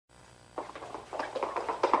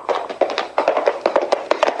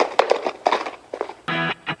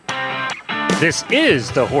This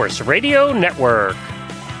is the Horse Radio Network.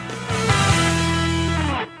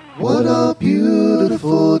 What a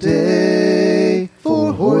beautiful day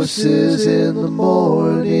for horses in the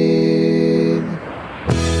morning.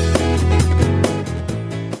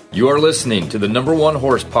 You are listening to the number one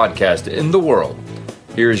horse podcast in the world.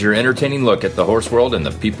 Here's your entertaining look at the horse world and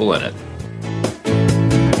the people in it.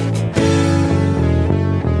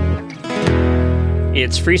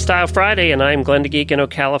 It's Freestyle Friday, and I'm Glenn DeGeek in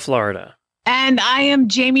Ocala, Florida. And I am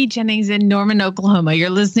Jamie Jennings in Norman, Oklahoma. You're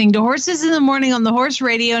listening to Horses in the Morning on the Horse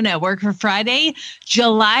Radio Network for Friday,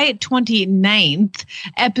 July 29th,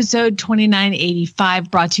 episode 2985,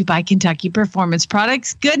 brought to you by Kentucky Performance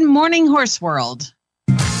Products. Good morning, Horse World.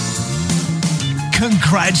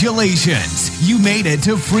 Congratulations! You made it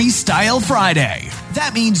to Freestyle Friday.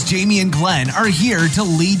 That means Jamie and Glenn are here to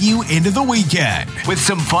lead you into the weekend with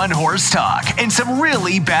some fun horse talk and some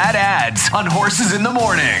really bad ads on Horses in the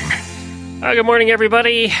Morning. Good morning,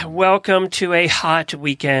 everybody. Welcome to a hot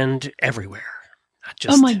weekend everywhere.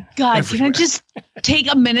 Oh my God. Everywhere. Can I just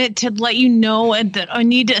take a minute to let you know that I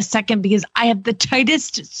need a second because I have the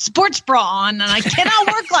tightest sports bra on and I cannot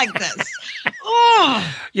work like this.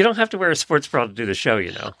 Oh. You don't have to wear a sports bra to do the show,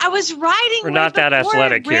 you know. I was riding. We're not that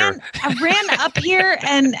athletic here. I ran up here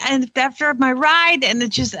and after my ride and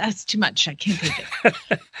that's too much. I can't take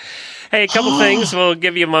it. Hey, a couple things. We'll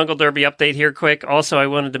give you a Mongol Derby update here quick. Also, I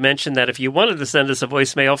wanted to mention that if you wanted to send us a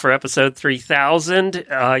voicemail for episode 3000,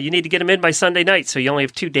 you need to get them in by Sunday night, so you only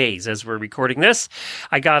have 2 days as we're recording this.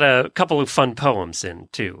 I got a couple of fun poems in,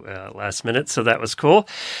 too, last minute, so that was cool.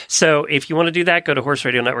 So if you want to do that, go to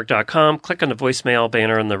horseradionetwork.com, click on the voicemail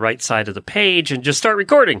banner on the right side of the page, and just start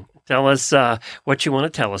recording. Tell us what you want to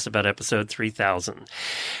tell us about episode 3000.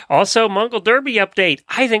 Also, Mongol Derby update.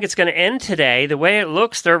 I think it's going to end today. The way it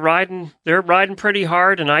looks, they're riding pretty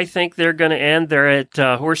hard, and I think they're going to end. They're at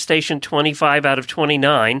horse station 25 out of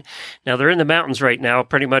 29. Now, they're in the mountains right now,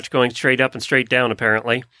 pretty much going straight up and straight down,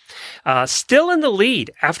 apparently. Still in the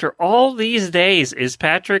lead after all these days is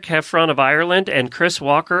Patrick Heffron of Ireland and Chris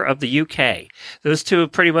Walker of the UK. Those two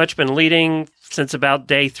have pretty much been leading since about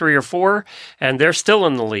day 3 or 4, and they're still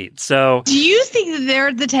in the lead. So, do you think that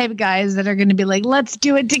they're the type of guys that are going to be like, let's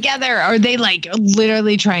do it together? Or are they like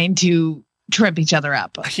literally trying to trip each other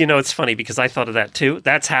up? You know, it's funny because I thought of that too.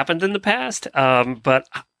 That's happened in the past, but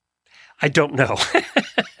I don't know.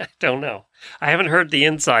 Don't know. I haven't heard the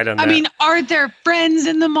inside on that. I mean, are there friends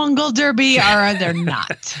in the Mongol Derby or are there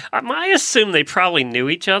not? I assume they probably knew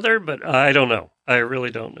each other, but I don't know. I really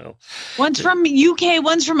don't know. One's from UK,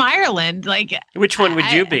 one's from Ireland. Like, which one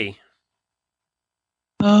would you be?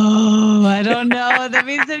 Oh, I don't know. That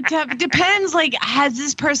means so tough. It depends. Like, has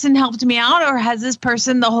this person helped me out, or has this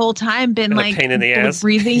person the whole time been like a pain in the ass?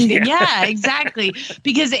 Breathing? Yeah, exactly.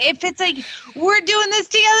 Because if it's like we're doing this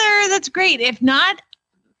together, that's great. If not,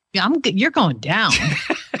 you're going down.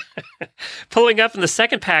 Pulling up in the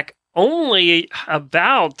second pack, only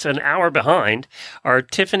about an hour behind, are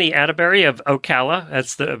Tiffany Atterbury of Ocala.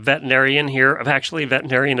 That's the veterinarian here, actually a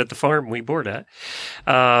veterinarian at the farm we board at.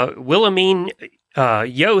 Wilhelmine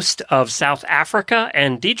Yost of South Africa,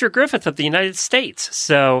 and Deidre Griffith of the United States.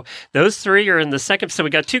 So those three are in the second. So we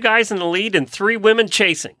got 2 guys in the lead and 3 women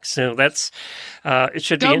chasing. So that's it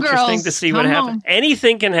should be interesting to see what happens.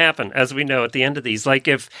 Anything can happen, as we know at the end of these. Like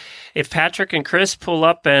if Patrick and Chris pull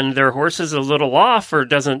up and their horse is a little off or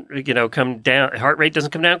doesn't, come down, heart rate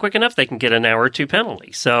doesn't come down quick enough, they can get an hour or 2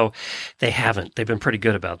 penalty. So they haven't. They've been pretty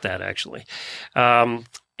good about that, actually.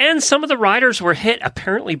 And some of the riders were hit,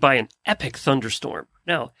 apparently, by an epic thunderstorm.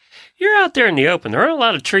 Now, you're out there in the open. There aren't a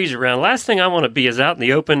lot of trees around. Last thing I want to be is out in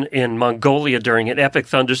the open in Mongolia during an epic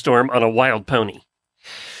thunderstorm on a wild pony.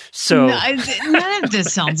 So none of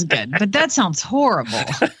this sounds good, but that sounds horrible.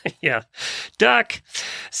 Yeah. Duck.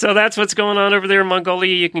 So that's what's going on over there in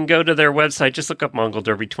Mongolia. You can go to their website. Just look up Mongol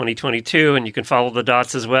Derby 2022, and you can follow the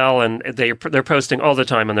dots as well. And they're posting all the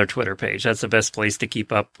time on their Twitter page. That's the best place to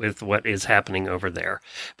keep up with what is happening over there.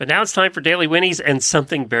 But now it's time for Daily Winnies and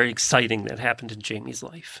something very exciting that happened in Jamie's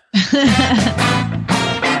life.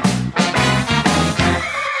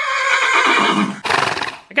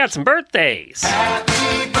 I got some birthdays.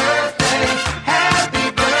 Happy birthday,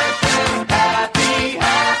 happy birthday,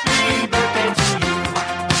 happy birthday to you.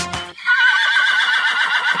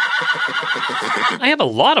 I have a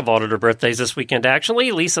lot of auditor birthdays this weekend,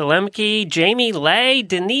 actually. Lisa Lemke, Jamie Lay,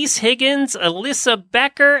 Denise Higgins, Alyssa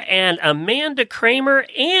Becker, and Amanda Kramer,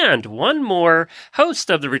 and one more host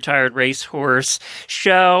of the Retired Racehorse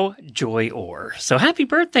show, Joy Orr. So happy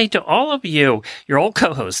birthday to all of you. Your old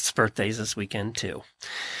co-hosts' birthdays this weekend, too.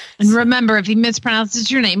 And remember, if he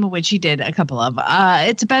mispronounces your name, which he did a couple of,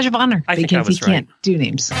 it's a badge of honor I think because I was he can't do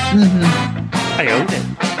names. I owned it.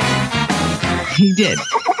 He did.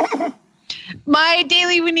 My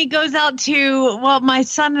daily when he goes out to, well, my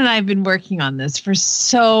son and I have been working on this for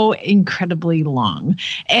so incredibly long.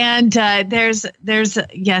 And there's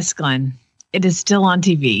yes, Glenn, it is still on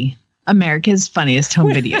TV. America's Funniest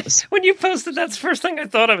Home Videos. When you posted, that's the first thing I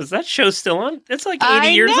thought of. Is that show still on? It's like 80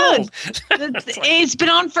 years old. It's been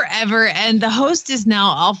on forever. And the host is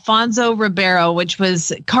now Alfonso Ribeiro, which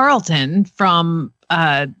was Carlton from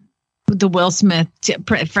the Will Smith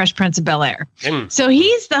Fresh Prince of Bel-Air. So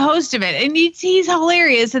he's the host of it. And he's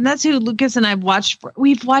hilarious. And that's who Lucas and I've watched.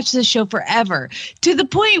 We've watched this show forever, to the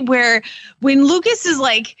point where when Lucas is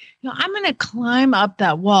like, I'm going to climb up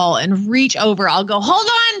that wall and reach over, I'll go, hold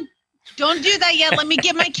on. Don't do that yet. Let me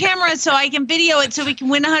get my camera so I can video it so we can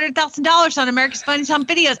win $100,000 on America's Funniest Home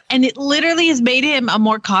Videos. And it literally has made him a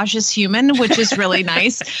more cautious human, which is really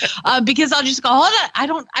nice. Because I'll just go, hold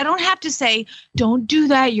on. I don't have to say, don't do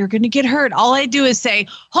that. You're going to get hurt. All I do is say,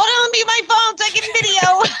 hold on, let me get my phone so I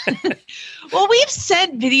can video. Well, we've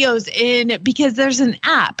sent videos in because there's an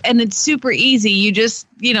app and it's super easy. You just,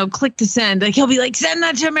 click to send. Like he'll be like, send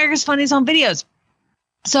that to America's Funniest Home Videos.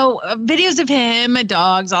 So videos of him,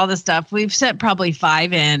 dogs, all this stuff. We've sent probably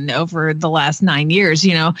 5 in over the last 9 years,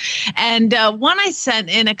 And one I sent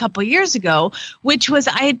in a couple years ago, which was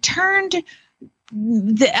I had turned.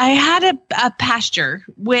 I had a pasture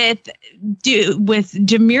with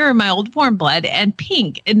Demure, my old warm blood, and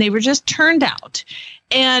Pink, and they were just turned out.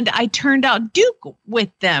 And I turned out Duke with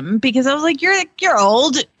them because I was like, you're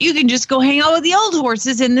old. You can just go hang out with the old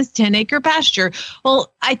horses in this 10-acre pasture.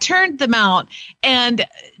 Well, I turned them out, and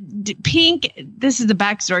Pink, this is the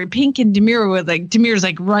backstory. Pink and Demure were like, Demure's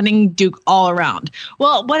like running Duke all around.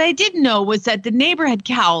 Well, what I didn't know was that the neighbor had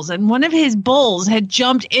cows, and one of his bulls had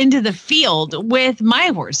jumped into the field with my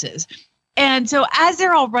horses. And so as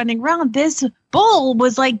they're all running around, this bull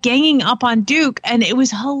was like ganging up on Duke, and it was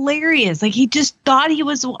hilarious. Like he just thought he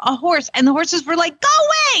was a horse, and the horses were like, go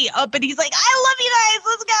away. But he's like, I love you guys.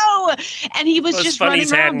 Let's go. And he was just running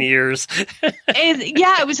he's around. had in years. And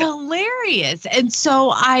yeah, it was hilarious. And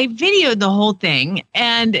so I videoed the whole thing,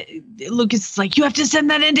 and Lucas is like, you have to send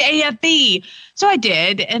that into AFB. So I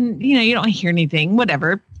did. And you don't hear anything,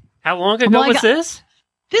 whatever. How long ago was this?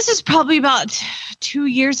 This is probably about 2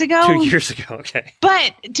 years ago. 2 years ago, okay.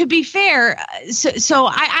 But to be fair, so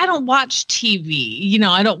I don't watch TV.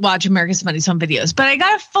 I don't watch America's Funniest Home Videos. But I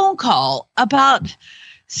got a phone call about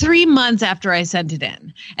 3 months after I sent it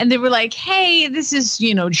in. And they were like, hey, this is,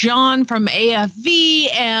 John from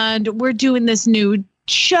AFV, and we're doing this new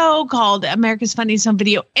show called America's Funniest Home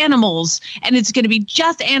Video Animals. And it's going to be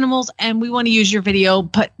just animals, and we want to use your video,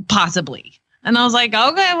 possibly. And I was like,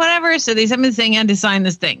 okay, whatever. So they sent me this thing. I had to sign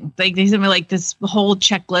this thing. Like they sent me like this whole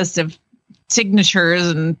checklist of signatures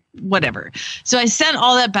and whatever. So I sent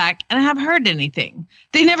all that back, and I haven't heard anything.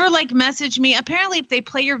 They never messaged me. Apparently, if they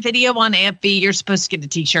play your video on AFB, you're supposed to get a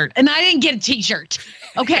T-shirt. And I didn't get a T-shirt.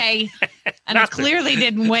 Okay. And I clearly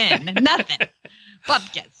didn't win. Nothing.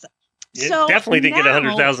 Pumpkins. You definitely didn't get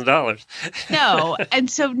 $100,000. No.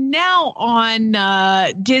 And so now on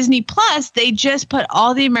Disney Plus, they just put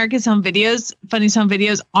all the America's Funniest Home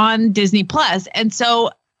Videos on Disney Plus. And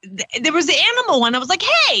so there was the animal one. I was like,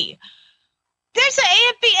 hey, there's an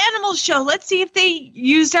AFB animal show. Let's see if they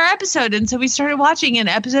used our episode. And so we started watching in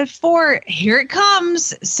episode 4. Here it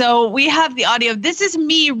comes. So we have the audio. This is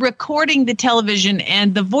me recording the television,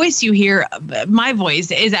 and the voice you hear, my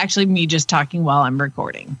voice, is actually me just talking while I'm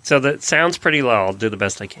recording. So that sounds pretty low. I'll do the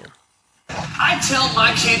best I can. I tell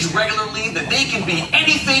my kids regularly that they can be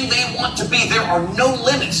anything they want to be. There are no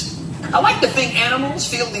limits. I like to think animals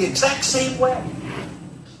feel the exact same way.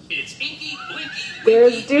 It's Inky, Blinky,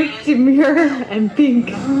 There's Duke, Demure, and Pink.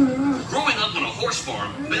 Growing up on a horse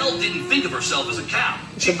farm, Belle didn't think of herself as a cow.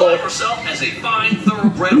 She thought of herself as a fine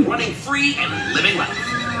thoroughbred running free and living life.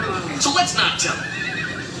 So let's not tell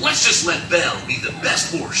her. Let's just let Belle be the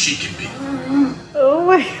best horse she can be. Oh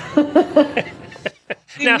my God.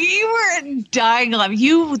 Now, We were dying laughing.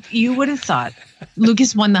 You would have thought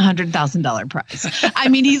Lucas won the $100,000 prize. I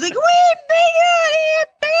mean, he's like,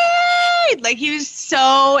 like he was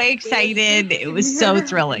so excited. It was so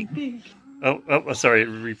thrilling. oh, sorry, it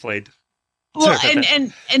replayed. Well, Sorry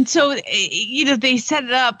about and so they set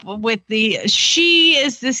it up with she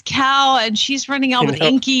is this cow, and she's running out with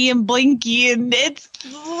Inky and Blinky, and it's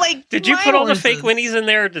like. Did you put all the fake Winnies in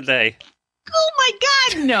there today? Oh my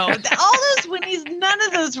God, no! All those Winnies, none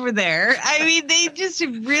of those were there. I mean, they just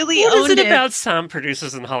really What owned is it it. about some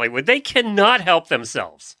producers in Hollywood? They cannot help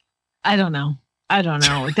themselves. I don't know. I don't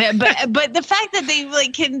know. But the fact that they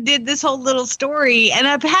like did this whole little story, and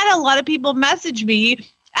I've had a lot of people message me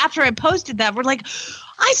after I posted that. We're like,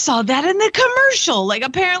 I saw that in the commercial. Like,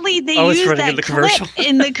 apparently they used that clip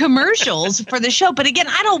in the commercials for the show. But again,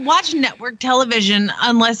 I don't watch network television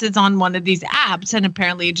unless it's on one of these apps. And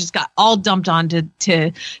apparently it just got all dumped onto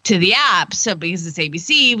to the app. So because it's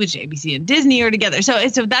ABC, which ABC and Disney are together. So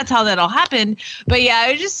that's how that all happened. But yeah,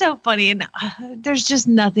 it was just so funny. And there's just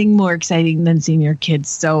nothing more exciting than seeing your kids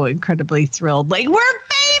so incredibly thrilled. Like, we're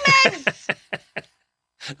famous!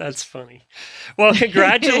 That's funny. Well,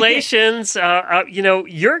 congratulations.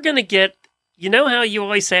 You're going to get, you know how you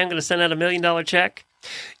always say, I'm going to send out $1 million check?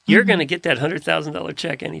 You're going to get that $100,000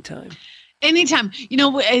 check anytime. Anytime.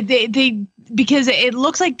 They because it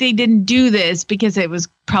looks like they didn't do this because it was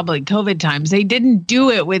probably COVID times. They didn't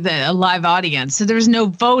do it with a live audience. So there was no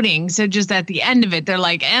voting. So just at the end of it, they're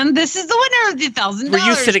like, and this is the winner of the $1,000. Were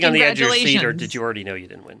you sitting on the edge of your seat, or did you already know you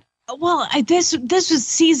didn't win? Well, this was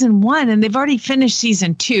season 1, and they've already finished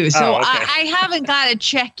season 2, so okay. I haven't got a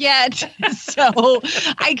check yet. So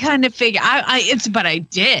I kind of figure but I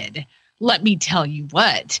did. Let me tell you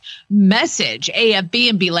what. Message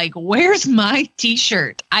AFB and be like, "Where's my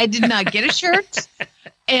T-shirt? I did not get a shirt."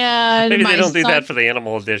 And maybe they don't do that for the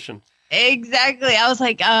animal edition. Exactly. I was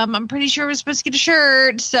like, I'm pretty sure we're supposed to get a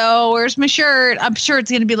shirt. So where's my shirt? I'm sure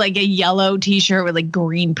it's going to be like a yellow T-shirt with like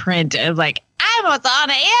green print. And like, I was on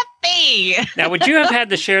AFB. Now, would you have had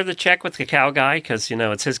to share the check with the cow guy? Because,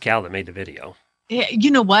 it's his cow that made the video.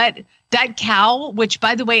 You know what? That cow, which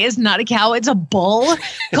by the way is not a cow, it's a bull,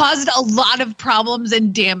 caused a lot of problems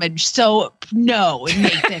and damage. So no,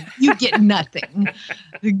 Nathan, you get nothing.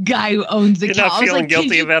 The guy who owns the cow. You're not feeling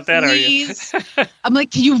guilty about that, are you? I'm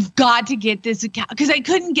like, you've got to get this cow, because I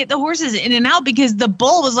couldn't get the horses in and out because the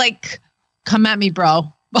bull was like, come at me,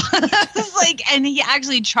 bro. And he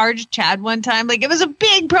actually charged Chad one time. Like, it was a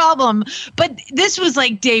big problem, but this was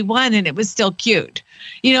like day 1 and it was still cute.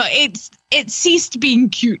 It ceased being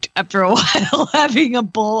cute after a while, having a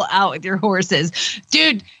bull out with your horses.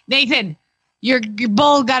 Dude, Nathan, your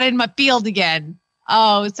bull got in my field again.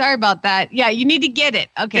 Oh, sorry about that. Yeah, you need to get it.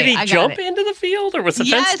 Okay, did he jump into the field, or was the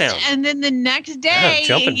fence down? Yes, and then the next day,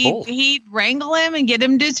 he'd wrangle him and get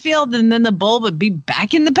him to his field, and then the bull would be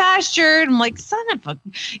back in the pasture. And I'm like, son of a...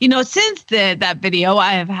 since that video,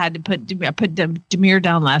 I have had to put Demir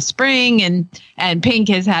down last spring, and Pink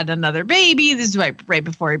has had another baby. This is right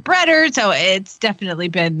before he bred her, so it's definitely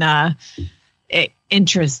been...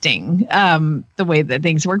 interesting the way that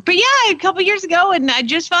things work. But yeah, a couple years ago, and I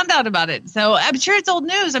just found out about it. So I'm sure it's old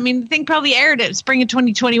news. I mean, the thing probably aired at spring of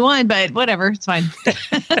 2021, but whatever, it's fine.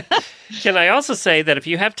 Can I also say that if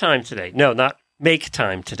you have time today, make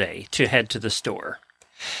time today to head to the store.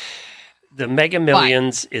 The Mega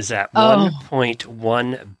Millions is at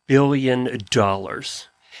 $1.1 billion. The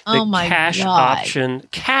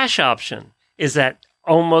cash option is at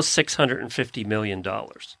almost $650 million.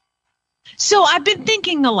 So I've been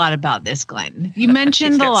thinking a lot about this, Glenn. You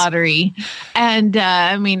mentioned the lottery, and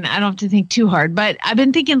I don't have to think too hard, but I've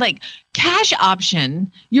been thinking like cash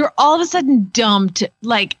option, you're all of a sudden dumped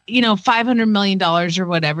like, $500 million or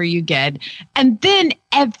whatever you get, and then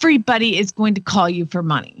everybody is going to call you for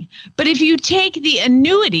money. But if you take the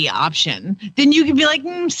annuity option, then you can be like,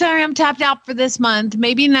 sorry, I'm tapped out for this month.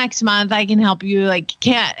 Maybe next month I can help you, like,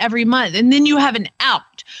 can't every month. And then you have an out.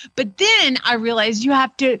 But then I realized you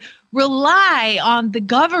have to rely on the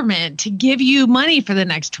government to give you money for the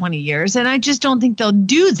next 20 years. And I just don't think they'll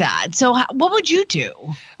do that. So what would you do?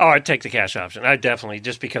 Oh, I'd take the cash option. I definitely,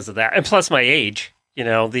 just because of that. And plus my age,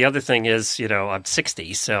 the other thing is, I'm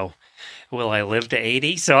 60, so will I live to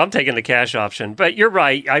 80? So I'm taking the cash option. But you're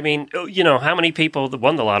right. I mean, how many people that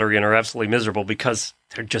won the lottery and are absolutely miserable because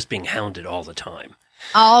they're just being hounded all the time?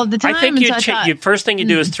 All the time. I think first thing you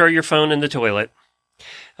do is throw your phone in the toilet.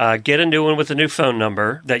 Get a new one with a new phone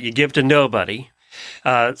number that you give to nobody.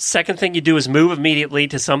 Second thing you do is move immediately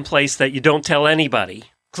to some place that you don't tell anybody,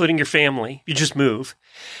 including your family. You just move.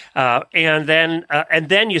 And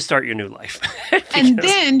then you start your new life. And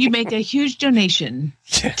then you make a huge donation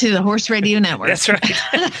to the Horse Radio Network. That's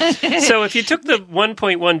right. So if you took the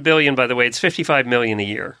 $1.1 billion, by the way, it's $55 million a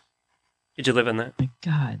year. Did you live on that? Oh my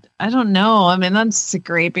God, I don't know. I mean, I'm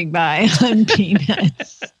scraping by on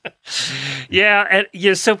peanuts. Yeah,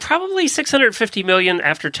 so probably $650 million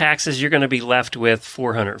after taxes. You're going to be left with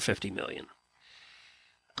 $450 million.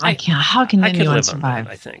 I can't. How can anyone survive?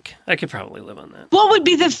 I think I could probably live on that. What would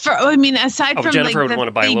be aside from Jennifer would want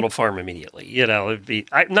to buy a little farm immediately. It'd be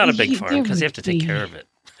not a big farm because you have to take care of it.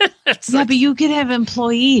 But you could have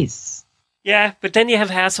employees. Yeah, but then you have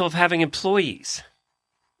hassle of having employees.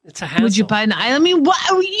 It's a hassle. Would you buy an island?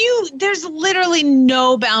 I mean, there's literally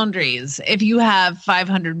no boundaries if you have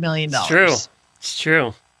 $500 million. It's true. It's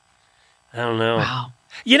true. I don't know. Wow.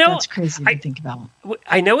 That's crazy to think about.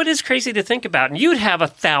 I know it is crazy to think about. And you'd have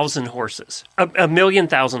 1,000 horses, a million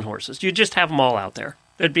thousand horses. You'd just have them all out there.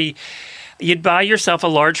 You'd buy yourself a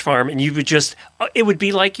large farm, and you would it would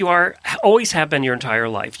be like you always have been your entire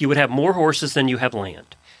life. You would have more horses than you have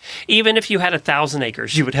land. Even if you had 1,000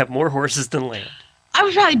 acres, you would have more horses than land. I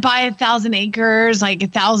would probably buy 1,000 acres,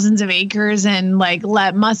 like thousands of acres, and like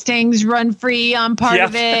let Mustangs run free on part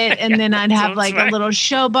of it, and then I'd have like a little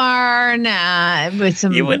show barn with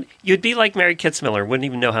some. You'd be like Mary Kitzmiller. Wouldn't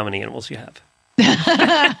even know how many animals you have.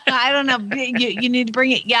 I don't know. You need to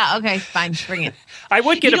bring it. Yeah. Okay. Fine. Bring it. I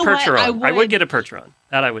would get a Percheron. I would get a Percheron.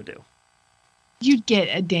 That I would do. You'd get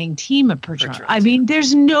a dang team of Percherons. I mean,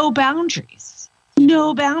 there's no boundaries.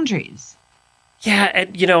 No boundaries. Yeah,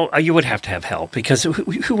 and you would have to have help because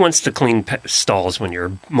who wants to clean stalls when you're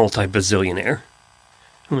a multi-bazillionaire?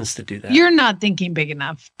 Who wants to do that? You're not thinking big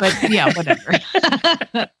enough, but yeah, whatever.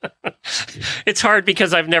 It's hard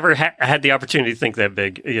because I've never had the opportunity to think that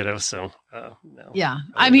big, so no. Yeah,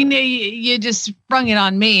 I mean, you just sprung it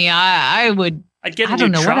on me. I'd get a new truck. I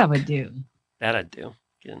don't know what I would do. That I'd do.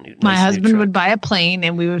 My husband would buy a plane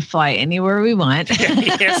and we would fly anywhere we want.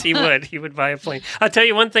 Yes, he would. He would buy a plane. I'll tell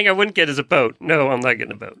you one thing I wouldn't get is a boat. No, I'm not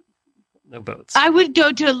getting a boat. No boats. I would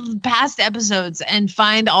go to past episodes and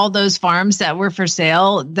find all those farms that were for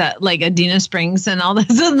sale, that like Adena Springs and all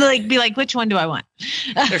this, and be like, which one do I want?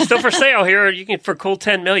 They're still for sale here. You can, for cool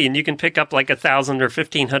 $10 million, you can pick up like 1,000 or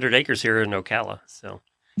 1,500 acres here in Ocala. So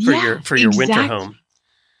for your winter home.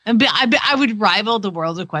 And I would rival the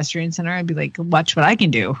World Equestrian Center. I'd be like, watch what I can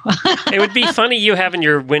do. It would be funny you having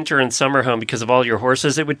your winter and summer home because of all your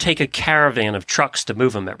horses. It would take a caravan of trucks to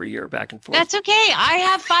move them every year back and forth. That's okay. I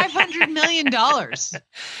have $500 million.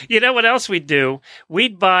 You know what else we'd do?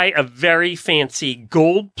 We'd buy a very fancy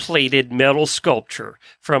gold-plated metal sculpture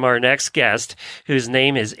from our next guest, whose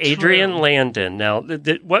name is Adrian Landon. Now,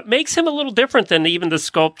 what makes him a little different than even the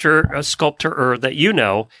sculptor that you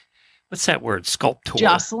know, what's that word? Sculptor.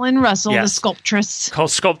 Jocelyn Russell, the sculptress. Called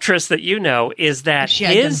sculptress that you know is that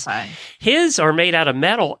his are made out of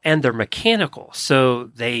metal and they're mechanical.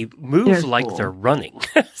 So they move they're running.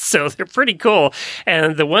 So they're pretty cool.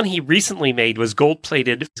 And the one he recently made was gold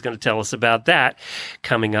plated. He's going to tell us about that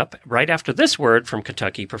coming up right after this word from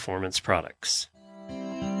Kentucky Performance Products.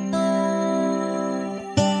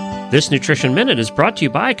 This Nutrition Minute is brought to you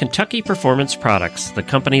by Kentucky Performance Products, the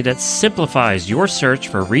company that simplifies your search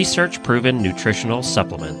for research-proven nutritional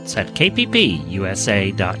supplements at kppusa.com.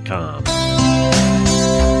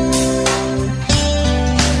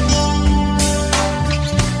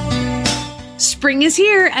 Spring is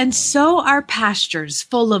here, and so are pastures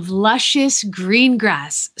full of luscious green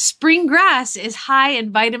grass. Spring grass is high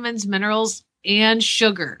in vitamins, minerals, and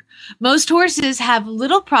sugar. Most horses have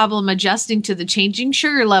little problem adjusting to the changing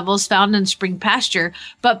sugar levels found in spring pasture,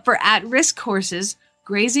 but for at-risk horses,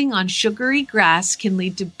 grazing on sugary grass can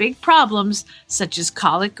lead to big problems such as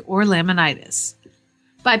colic or laminitis.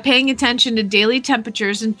 By paying attention to daily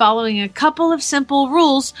temperatures and following a couple of simple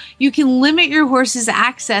rules, you can limit your horse's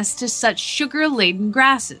access to such sugar-laden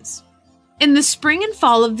grasses. In the spring and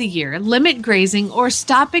fall of the year, limit grazing or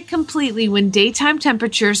stop it completely when daytime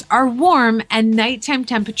temperatures are warm and nighttime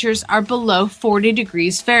temperatures are below 40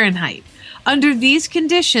 degrees Fahrenheit. Under these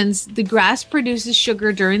conditions, the grass produces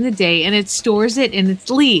sugar during the day and it stores it in its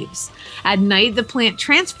leaves. At night, the plant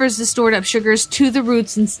transfers the stored up sugars to the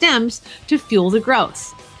roots and stems to fuel the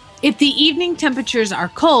growth. If the evening temperatures are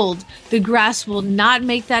cold, the grass will not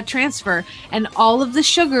make that transfer, and all of the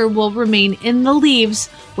sugar will remain in the leaves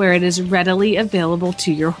where it is readily available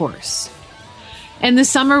to your horse. In the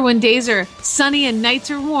summer, when days are sunny and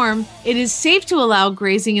nights are warm, it is safe to allow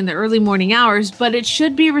grazing in the early morning hours, but it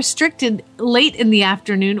should be restricted late in the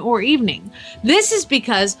afternoon or evening. This is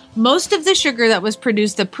because most of the sugar that was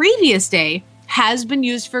produced the previous day has been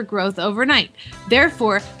used for growth overnight.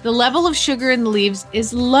 Therefore, the level of sugar in the leaves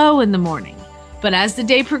is low in the morning. But as the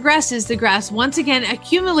day progresses, the grass once again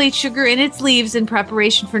accumulates sugar in its leaves in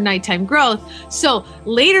preparation for nighttime growth. So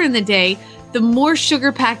later in the day, the more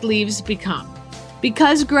sugar-packed leaves become.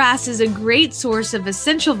 Because grass is a great source of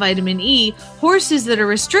essential vitamin E, horses that are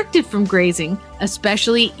restricted from grazing,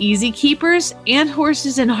 especially easy keepers and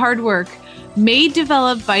horses in hard work, may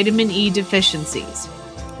develop vitamin E deficiencies.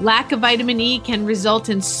 Lack of vitamin E can result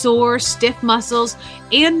in sore, stiff muscles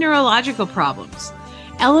and neurological problems.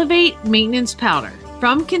 Elevate Maintenance Powder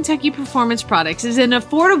from Kentucky Performance Products is an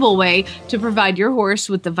affordable way to provide your horse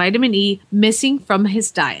with the vitamin E missing from his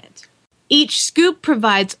diet. Each scoop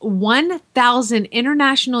provides 1,000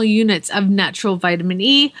 international units of natural vitamin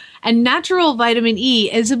E, and natural vitamin E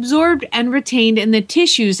is absorbed and retained in the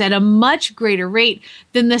tissues at a much greater rate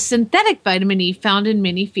than the synthetic vitamin E found in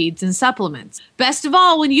many feeds and supplements. Best of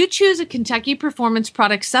all, when you choose a Kentucky Performance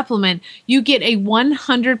Product supplement, you get a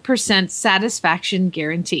 100% satisfaction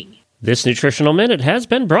guarantee. This Nutritional Minute has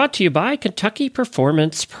been brought to you by Kentucky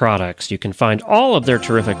Performance Products. You can find all of their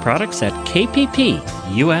terrific products at kppusa.com.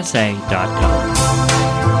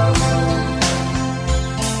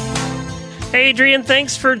 Hey, Adrian,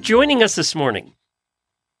 thanks for joining us this morning.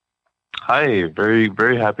 Hi, very,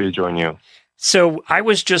 very happy to join you. So I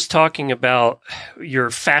was just talking about your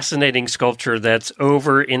fascinating sculpture that's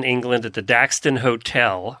over in England at the Daxton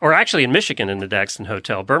Hotel, or actually in Michigan in the Daxton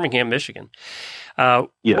Hotel, Birmingham, Michigan.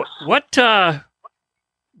 Yes. What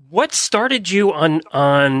started you on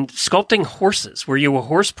sculpting horses? Were you a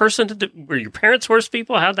horse person? Were your parents horse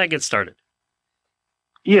people? How'd that get started?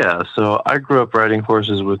 Yeah, so I grew up riding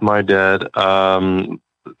horses with my dad.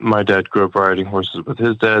 My dad grew up riding horses with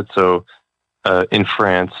his dad, so in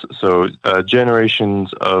France. So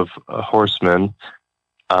generations of horsemen.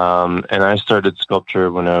 And I started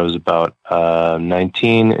sculpture when I was about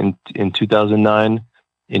 19 in 2009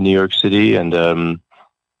 in New York City. And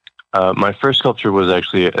my first sculpture was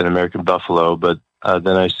actually an American buffalo, but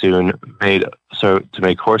then I soon started to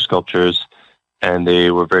make horse sculptures, and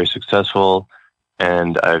they were very successful.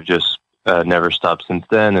 And I've just never stopped since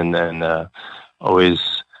then, and then always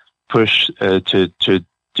pushed to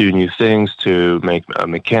do new things, to make a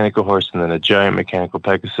mechanical horse and then a giant mechanical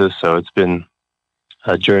Pegasus. So it's been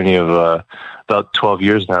a journey of about 12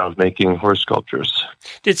 years now of making horse sculptures.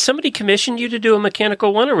 Did somebody commission you to do a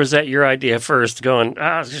mechanical one, or was that your idea first, going,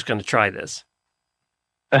 I was just going to try this?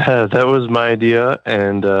 That was my idea,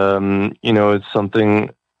 and, it's something,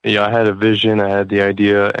 I had a vision, I had the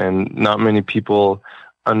idea, and not many people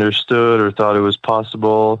understood or thought it was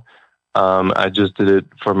possible. I just did it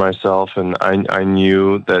for myself, and I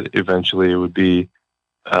knew that eventually it would be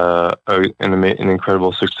an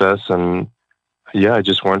incredible success, and yeah, I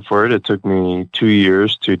just went for it. It took me 2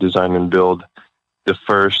 years to design and build the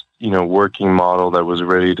first, working model that was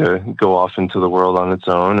ready to go off into the world on its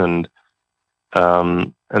own.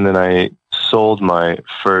 And then I sold my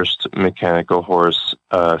first mechanical horse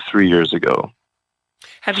 3 years ago.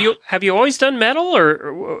 Have you always done metal,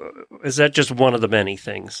 or is that just one of the many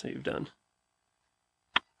things that you've done?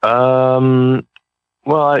 Well,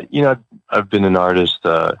 I've been an artist,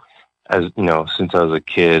 since I was a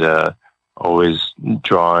kid, always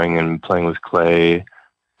drawing and playing with clay,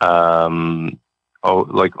 all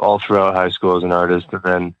throughout high school as an artist. And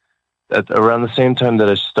then around the same time that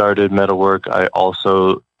I started metalwork, I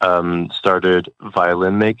also started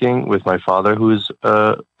violin making with my father, who's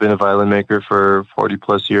been a violin maker for 40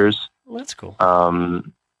 plus years. Well, that's cool.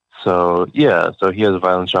 So he has a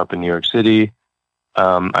violin shop in New York City.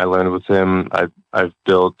 I learned with him. I've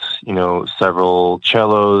built, several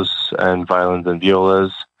cellos and violins and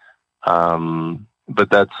violas. But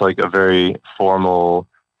that's like a very formal,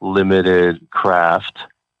 limited craft.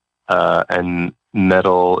 And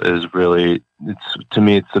metal is really, to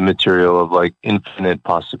me, it's the material of like infinite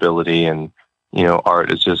possibility. And,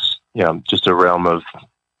 art is just a realm of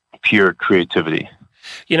pure creativity.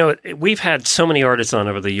 We've had so many artists on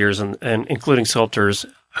over the years, and including sculptors,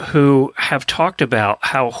 who have talked about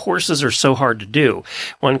how horses are so hard to do.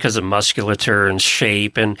 One, because of musculature and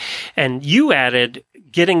shape, and you added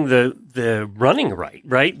getting the running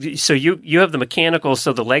right? So you have the mechanical,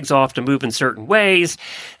 so the legs off to move in certain ways,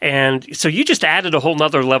 and so you just added a whole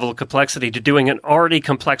nother level of complexity to doing an already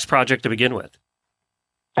complex project to begin with.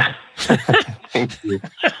 Thank you.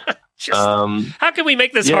 How can we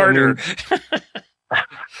make this harder?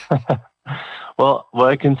 Well, what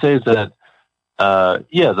I can say is that,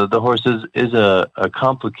 the horse is a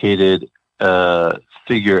complicated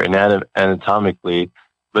figure anatomically,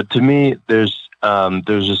 but to me, there's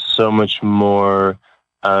just so much more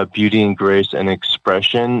beauty and grace and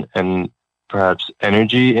expression and perhaps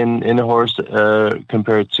energy in a horse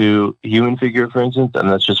compared to a human figure, for instance, and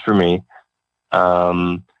that's just for me.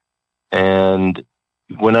 And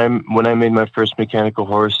when I made my first mechanical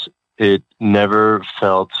horse, it never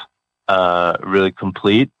felt really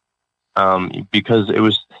complete, because it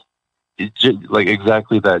was just like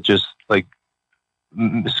exactly that. Just like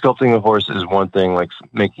sculpting a horse is one thing, like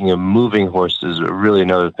making a moving horse is really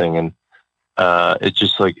another thing. And it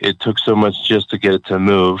just like it took so much just to get it to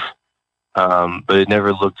move, but it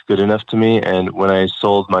never looked good enough to me. And when I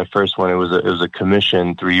sold my first one, it was a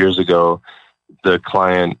commission 3 years ago. The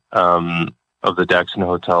client of the Daxton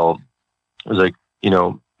Hotel was like,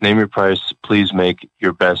 name your price, please make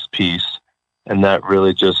your best piece. and that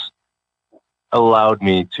really just allowed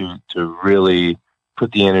me to really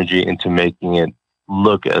put the energy into making it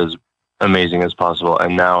look as amazing as possible.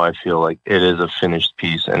 And now I feel like it is a finished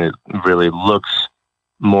piece, and it really looks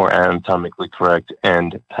more anatomically correct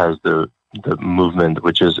and has the movement,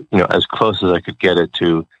 which is, as close as I could get it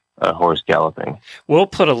to a horse galloping. We'll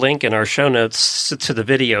put a link in our show notes to the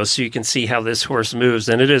video so you can see how this horse moves,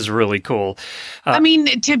 and it is really cool. I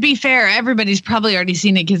mean, to be fair, everybody's probably already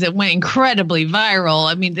seen it because it went incredibly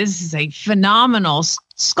viral. I mean, this is a phenomenal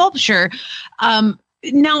sculpture.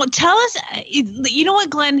 Now, tell us, you know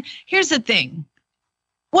what, Glenn? Here's the thing.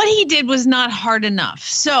 What he did was not hard enough.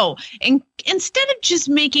 So instead of just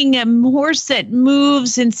making a horse that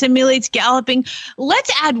moves and simulates galloping, let's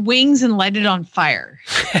add wings and light it on fire.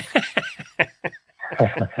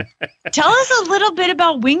 Tell us a little bit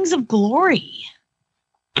about Wings of Glory.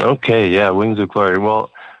 Okay, yeah, Wings of Glory. Well,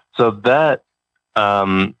 so that,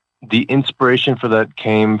 the inspiration for that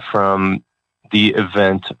came from the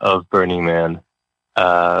event of Burning Man.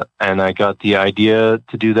 And I got the idea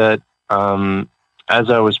to do that as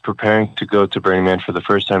I was preparing to go to Burning Man for the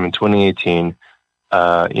first time in 2018.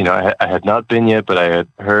 I had not been yet, but I had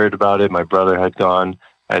heard about it. My brother had gone.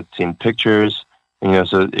 I had seen pictures.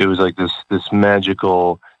 So it was like this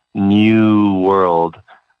magical new world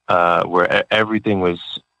where everything was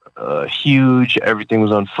huge. Everything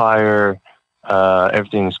was on fire.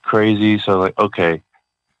 Everything was crazy. So like, okay.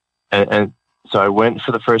 And so I went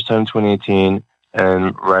for the first time in 2018.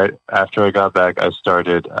 And right after I got back, I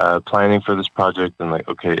started planning for this project. And like,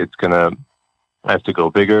 okay, I have to go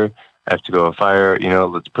bigger. I have to go fire.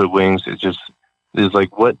 Let's put wings. It's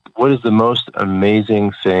like, what is the most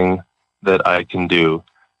amazing thing that I can do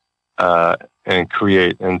and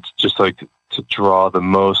create, and just like to draw the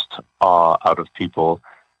most awe out of people.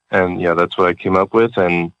 And yeah, that's what I came up with.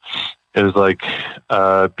 And it was like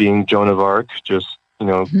being Joan of Arc, just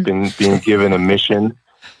being given a mission.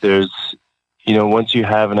 There's once you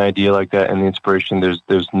have an idea like that and the inspiration,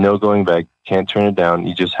 there's no going back. You can't turn it down.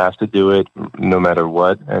 You just have to do it no matter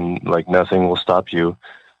what, and like nothing will stop you.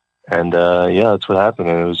 And that's what happened.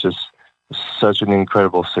 And it was just such an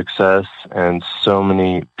incredible success, and so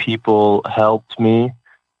many people helped me.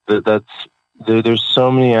 There's so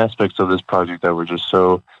many aspects of this project that were just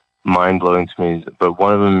so mind-blowing to me. But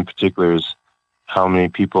one of them in particular is how many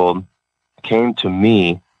people came to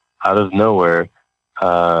me out of nowhere,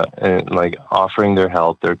 and like offering their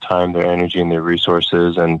help, their time, their energy, and their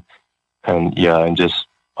resources, and just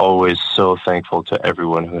always so thankful to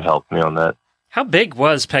everyone who helped me on that. How big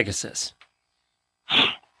was Pegasus?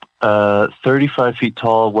 35 feet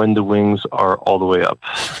tall when the wings are all the way up.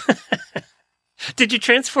 Did you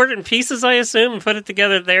transport it in pieces, I assume, and put it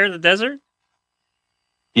together there in the desert?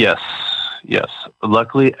 Yes.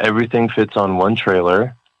 Luckily, everything fits on one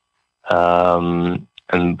trailer.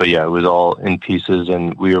 But yeah, it was all in pieces,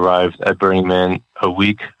 and we arrived at Burning Man a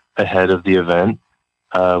week ahead of the event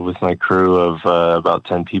with my crew of about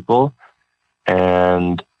 10 people.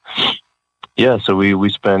 And yeah, so we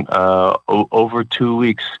spent over 2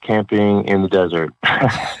 weeks camping in the desert.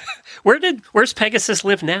 Where's Pegasus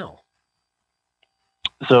live now?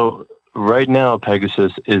 So right now,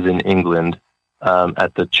 Pegasus is in England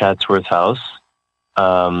at the Chatsworth House.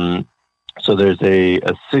 So there's a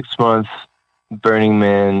 6-month Burning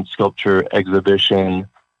Man sculpture exhibition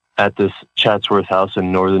at this Chatsworth House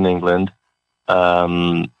in northern England.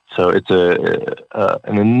 So it's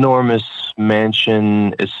an enormous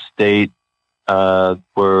mansion estate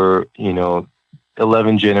where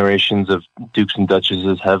 11 generations of dukes and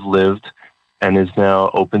duchesses have lived, and is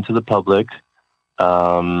now open to the public.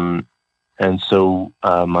 And so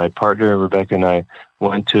my partner Rebecca and I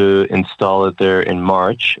went to install it there in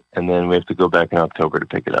March, and then we have to go back in October to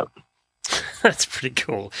pick it up. That's pretty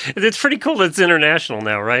cool. It's pretty cool that it's international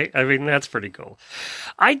now, right? I mean, that's pretty cool.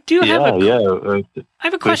 I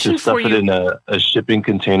have a question for you. Stuff it in a shipping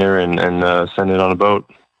container and send it on a boat.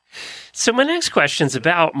 So my next question is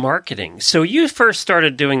about marketing. So you first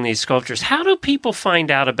started doing these sculptures. How do people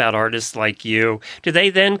find out about artists like you? Do they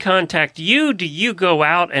then contact you? Do you go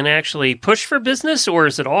out and actually push for business, or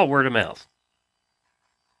is it all word of mouth?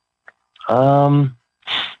 I'd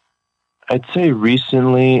say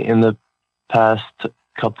recently, in the past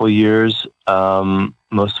couple years,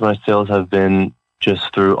 most of my sales have been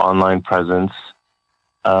just through online presence.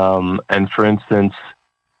 And for instance,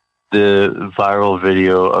 the viral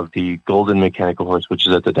video of the Golden Mechanical Horse, which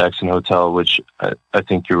is at the Daxon Hotel, which I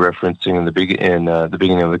think you're referencing in the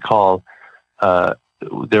beginning of the call,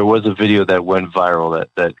 there was a video that went viral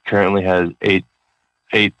that currently has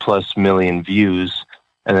 8+ million views,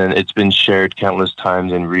 and then it's been shared countless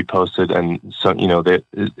times and reposted, and so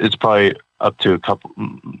it's probably up to a couple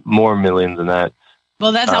more millions than that.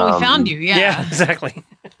 Well, that's how we found you. Yeah. Yeah, exactly.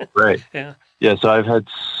 Right. Yeah. Yeah, so I've had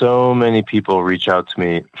so many people reach out to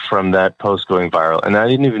me from that post going viral, and I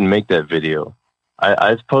didn't even make that video.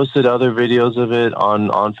 I've posted other videos of it on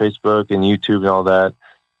Facebook and YouTube and all that,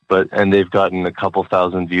 and they've gotten a couple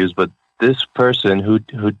thousand views. But this person who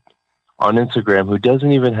on Instagram, who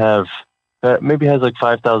doesn't even have, maybe has like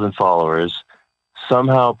 5,000 followers,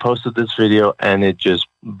 somehow posted this video and it just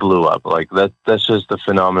blew up. Like that's just the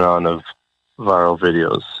phenomenon of viral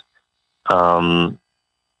videos.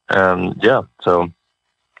 And yeah, so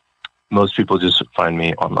most people just find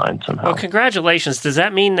me online somehow. Well, congratulations. Does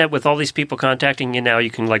that mean that with all these people contacting you now,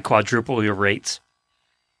 you can like quadruple your rates?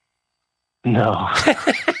 No.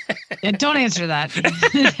 Yeah, don't answer that.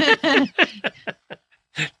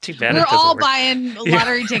 Too bad. We're it doesn't all work. buying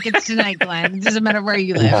lottery tickets tonight, Glenn. It doesn't matter where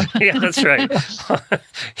you live. Yeah, that's right.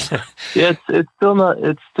 Yeah, it's still not.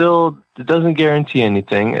 It doesn't guarantee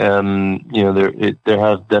anything. There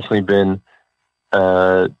have definitely been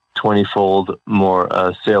 20-fold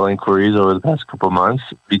more sale inquiries over the past couple of months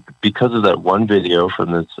because of that one video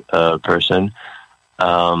from this person.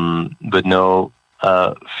 But no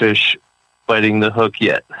fish biting the hook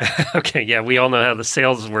yet. Okay, yeah, we all know how the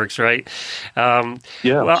sales works, right? Yeah.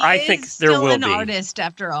 Well, I He think is there still will an be. artist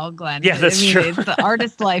after all, Glenn. Yeah, that's true. It's the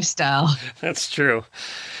artist lifestyle. That's true.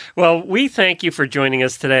 Well, we thank you for joining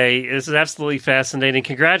us today. This is absolutely fascinating.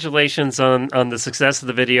 Congratulations on the success of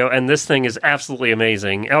the video. And this thing is absolutely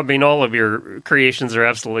amazing. I mean, all of your creations are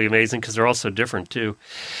absolutely amazing because they're all so different, too.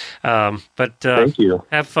 But Thank you.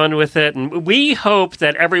 Have fun with it. And we hope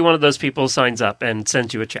that every one of those people signs up and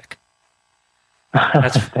sends you a check.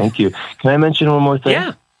 Thank you. Can I mention one more thing?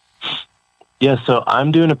 Yeah. Yeah, so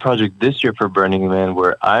I'm doing a project this year for Burning Man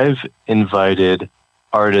where I've invited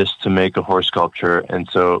artists to make a horse sculpture. And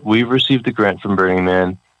so we've received a grant from Burning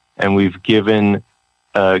Man, and we've given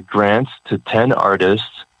grants to 10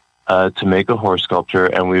 artists to make a horse sculpture,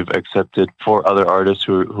 and we've accepted 4 other artists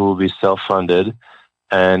who will be self-funded.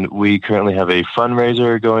 And we currently have a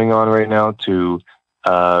fundraiser going on right now to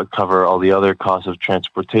cover all the other costs of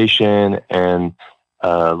transportation and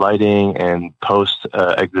lighting and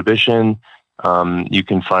post-exhibition. You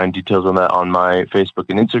can find details on that on my Facebook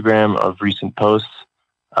and Instagram of recent posts.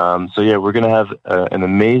 So yeah, we're going to have an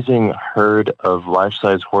amazing herd of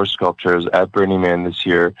life-size horse sculptures at Burning Man this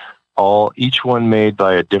year, each one made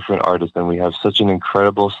by a different artist. And we have such an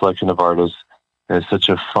incredible selection of artists, and it's such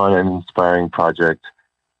a fun and inspiring project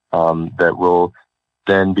that will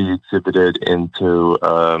then be exhibited in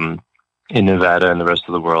Nevada and the rest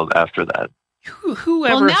of the world after that.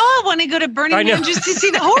 Whoever. Well, now I want to go to Burning I know. Man just to see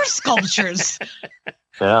the horse sculptures.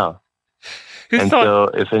 Yeah. Who And thought? so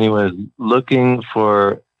if anyone is looking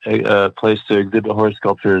for a place to exhibit horse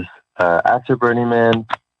sculptures after Burning Man,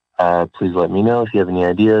 please let me know if you have any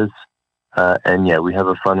ideas. And yeah, we have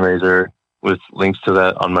a fundraiser with links to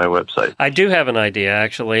that on my website. I do have an idea,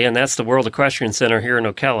 actually, and that's the World Equestrian Center here in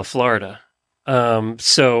Ocala, Florida.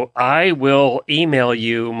 So I will email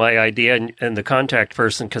you my idea and the contact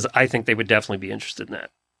person because I think they would definitely be interested in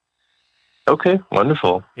that. Okay,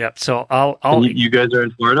 wonderful. Yep. So I'll And you guys are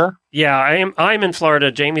in Florida? yeah, I'm in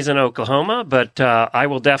Florida. Jamie's in Oklahoma, but I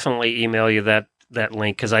will definitely email you that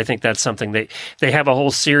link because I think that's something they have a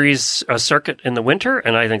whole series, a circuit in the winter,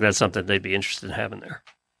 and I think that's something they'd be interested in having there.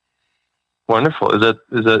 Wonderful. Is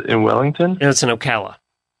that in Wellington? And it's in Ocala.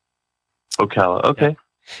 Ocala. Okay.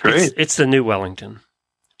 Great. It's the new Wellington.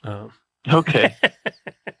 Okay.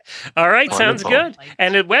 All right, sounds Wonderful. good.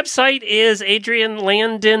 And the website is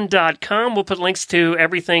adrianlandon.com. We'll put links to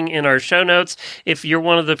everything in our show notes. If you're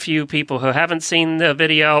one of the few people who haven't seen the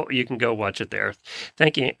video, you can go watch it there.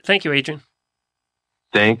 Thank you. Thank you, Adrian.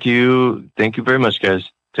 Thank you. Thank you very much, guys.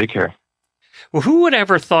 Take care. Well, who would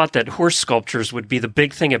ever thought that horse sculptures would be the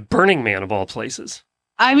big thing at Burning Man of all places?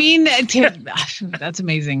 I mean, that's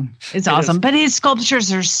amazing. It's awesome. But his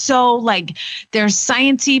sculptures are so they're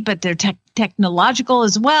sciencey, but they're technological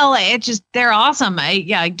as well. They're awesome.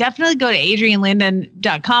 I definitely go to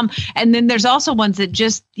adrianlandon.com. And then there's also ones that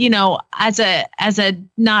just, as a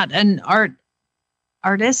not an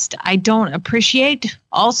artist, I don't appreciate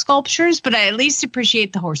all sculptures, but I at least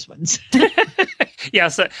appreciate the horse ones. Yeah,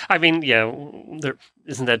 so, I mean, yeah,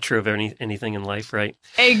 isn't that true of anything in life, right?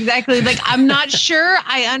 Exactly. I'm not sure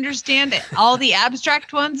I understand all the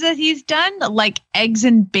abstract ones that he's done, like eggs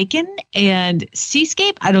and bacon and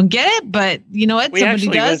seascape. I don't get it, but you know what? We Somebody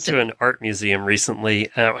actually does. went to an art museum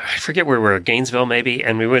recently. I forget where we were, Gainesville maybe,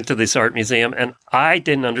 and we went to this art museum, and I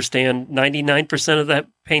didn't understand 99% of that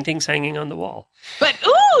paintings hanging on the wall. But,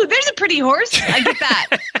 ooh, there's a pretty horse. I get that.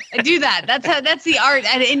 I do that. That's the art.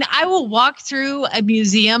 And I will walk through a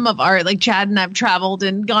museum of art. Like Chad and I've traveled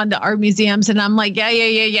and gone to art museums, and I'm like,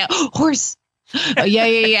 yeah. Horse. Oh,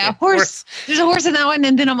 yeah. Horse. There's a horse in that one.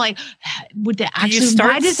 And then I'm like, why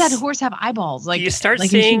does that horse have eyeballs? Like, you start like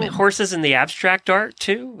seeing horses in the abstract art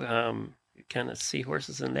too. You kind of see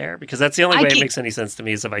horses in there because that's the only way it makes any sense to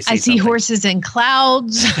me is if I see something. Horses in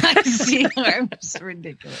clouds. It's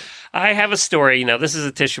ridiculous. I have a story. This is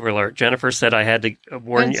a tissue alert. Jennifer said I had to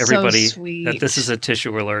warn everybody that this is a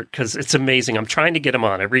tissue alert because it's amazing. I'm trying to get him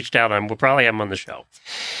on. I reached out. We'll probably have him on the show.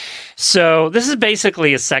 So this is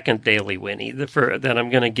basically a second daily Winnie that I'm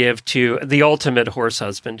going to give to the ultimate horse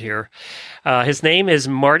husband here. His name is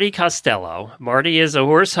Marty Costello. Marty is a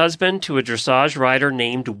horse husband to a dressage rider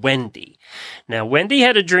named Wendy. Now, Wendy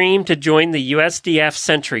had a dream to join the USDF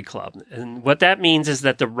Century Club. And what that means is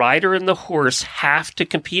that the rider and the horse have to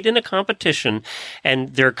compete in a competition,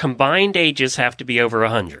 and their combined ages have to be over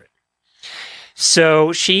 100.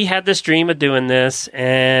 So she had this dream of doing this,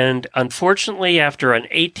 and unfortunately, after an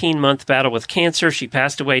 18-month battle with cancer, she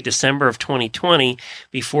passed away December of 2020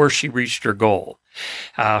 before she reached her goal.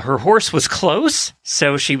 Her horse was close,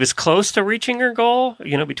 so she was close to reaching her goal,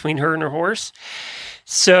 between her and her horse.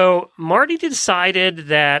 So Marty decided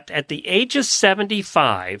that at the age of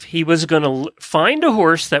 75, he was going to find a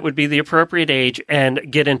horse that would be the appropriate age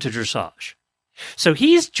and get into dressage. So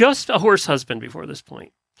he's just a horse husband before this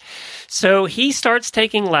point. So he starts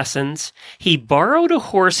taking lessons. He borrowed a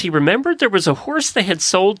horse. He remembered there was a horse they had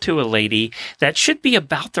sold to a lady that should be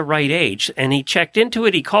about the right age. And he checked into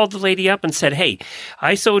it. He called the lady up and said, hey,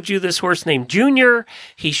 I sold you this horse named Junior.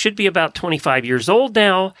 He should be about 25 years old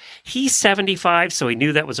now. He's 75, so he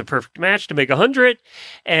knew that was a perfect match to make 100.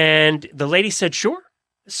 And the lady said, sure.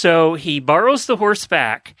 So he borrows the horse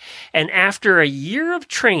back. And after a year of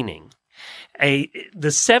training, the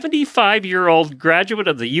 75-year-old graduate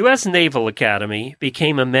of the U.S. Naval Academy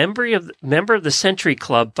became a member of the Century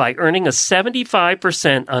Club by earning a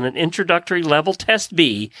 75% on an introductory level Test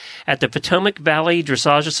B at the Potomac Valley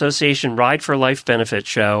Dressage Association Ride for Life benefit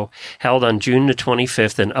show held on June the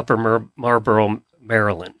 25th in Upper Marlboro,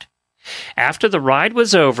 Maryland. After the ride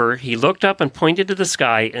was over, he looked up and pointed to the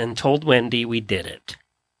sky and told Wendy we did it.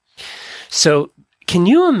 So can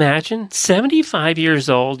you imagine 75 years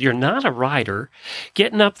old, you're not a rider,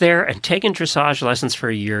 getting up there and taking dressage lessons for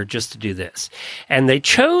a year just to do this? And they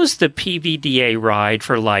chose the PVDA Ride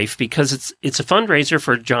for Life because it's a fundraiser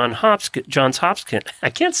for Johns Hopkins. I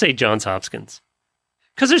can't say Johns Hopkins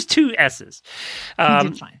because there's two S's.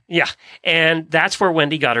 Fine. Yeah, and that's where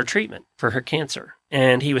Wendy got her treatment for her cancer.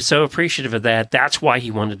 And he was so appreciative of that. That's why he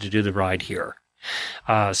wanted to do the ride here.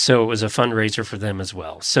 So it was a fundraiser for them as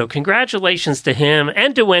well. So congratulations to him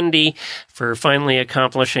and to Wendy for finally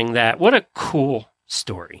accomplishing that. What a cool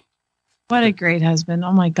story. What a great husband.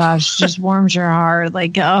 Oh my gosh. Just warms your heart.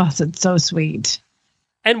 Like, oh, it's so sweet.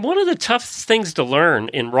 And one of the toughest things to learn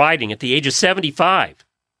in riding at the age of 75.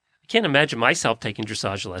 I can't imagine myself taking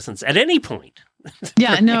dressage lessons at any point.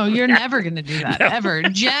 Yeah, no, you're never going to do that, ever.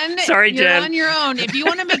 Jen, sorry, you're Jen. on your own. If you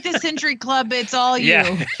want to make the Century Club, it's all you.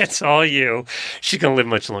 Yeah, it's all you. She's going to live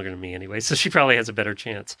much longer than me anyway, so she probably has a better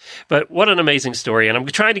chance. But what an amazing story, and I'm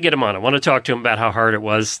trying to get him on. I want to talk to him about how hard it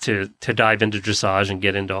was to dive into dressage and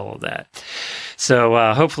get into all of that.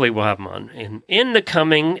 So hopefully we'll have him on in the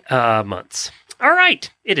coming months. All right,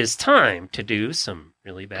 it is time to do some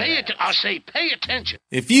really bad ads. I say pay attention.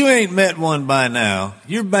 If you ain't met one by now,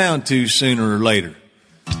 you're bound to sooner or later.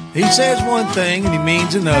 He says one thing and he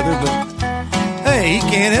means another, but hey, he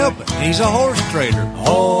can't help it. He's a horse trader.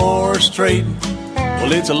 Horse trading.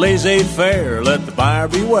 Well, it's a laissez-faire. Let the buyer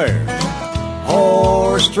beware.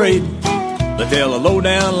 Horse trading. They tell a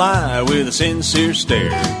low-down lie with a sincere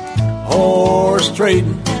stare. Horse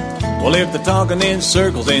trading. Well, if they're talking in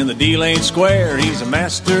circles and the deal ain't square, he's a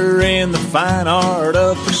master in the fine art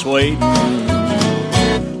of persuading.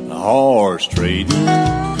 Horse trading.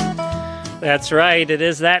 That's right. It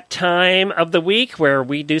is that time of the week where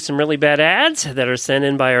we do some really bad ads that are sent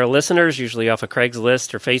in by our listeners, usually off of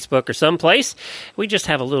Craigslist or Facebook or someplace. We just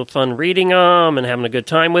have a little fun reading them and having a good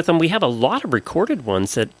time with them. We have a lot of recorded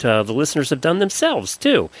ones that the listeners have done themselves,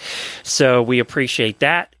 too. So we appreciate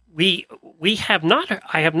that. I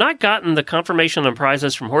have not gotten the confirmation on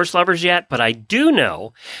prizes from horse lovers yet, but I do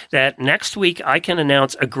know that next week I can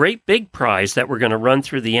announce a great big prize that we're going to run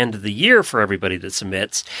through the end of the year for everybody that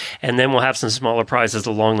submits, and then we'll have some smaller prizes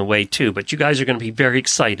along the way too. But you guys are going to be very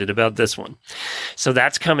excited about this one. So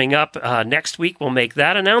that's coming up next week. We'll make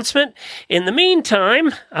that announcement. In the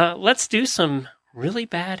meantime, let's do some really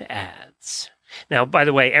bad ads. Now, by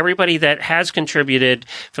the way, everybody that has contributed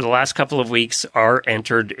for the last couple of weeks are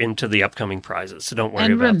entered into the upcoming prizes. So don't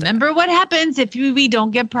worry about that. And remember what happens if we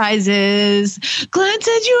don't get prizes. Glenn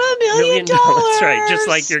sends you $1 million. That's right. Just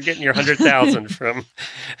like you're getting your 100,000 from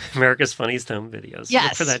America's Funniest Home Videos. Yes.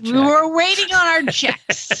 Look for that check. We're waiting on our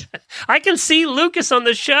checks. I can see Lucas on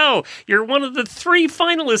the show. You're one of the 3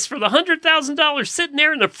 finalists for the $100,000 sitting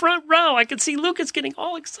there in the front row. I can see Lucas getting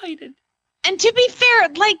all excited. And to be fair,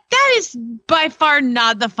 like, that is by far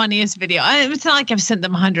not the funniest video. It's not like I've sent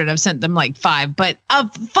them 100. I've sent them like 5. But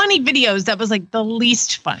of funny videos, that was like the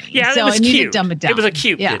least funny. Yeah, so it was I need cute. to dumb it down. It was a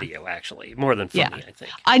cute video, actually. More than funny, I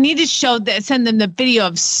think. I need to send them the video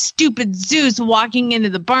of stupid Zeus walking into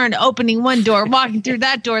the barn, opening one door, walking through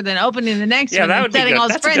that door, then opening the next one, that would and be setting good. all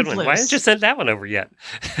his That's a friends good one. loose. Why didn't you send that one over yet?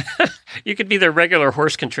 You could be their regular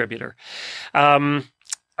horse contributor.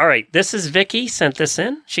 All right, this is Vicky sent this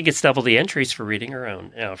in. She gets double the entries for reading her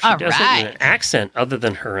own. Now, if she does it in an accent other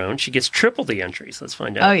than her own, she gets triple the entries. Let's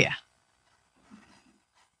find out. Oh, yeah.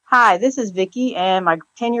 Hi, this is Vicky and my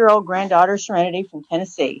 10-year-old granddaughter, Serenity, from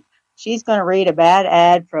Tennessee. She's going to read a bad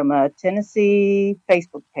ad from a Tennessee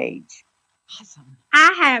Facebook page. Awesome.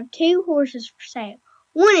 I have 2 horses for sale.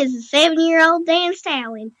 One is a 7-year-old Dan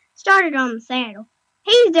Stallion, started on the saddle.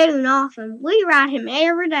 He's doing awesome. We ride him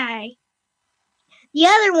every day. The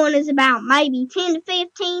other one is about maybe 10 to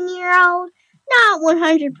 15-year-old, not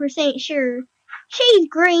 100% sure. She's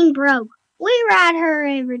green broke. We ride her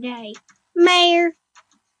every day. Mare,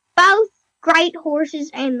 both great horses,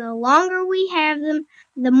 and the longer we have them,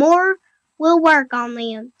 the more we'll work on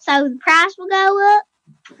them. So the price will go up.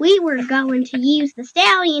 We were going to use the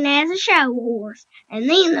stallion as a show horse, and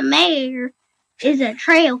then the mare is a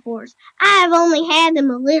trail horse. I have only had them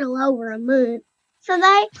a little over a month. So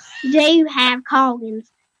they do have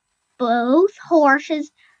Coggins. Both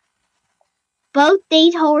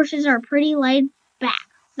these horses are pretty laid back.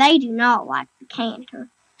 They do not like the canter.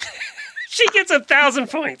 She gets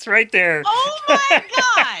 1,000 points right there. Oh my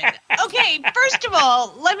God. Okay, first of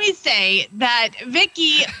all, let me say that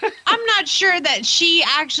Vicky, I'm not sure that she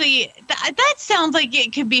actually, that sounds like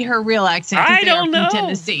it could be her real accent. I don't know. From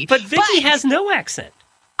Tennessee. But Vicky has no accent.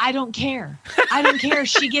 I don't care. I don't care.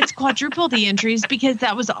 She gets quadruple the entries because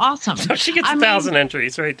that was awesome. So she gets 1,000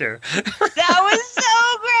 entries right there. That was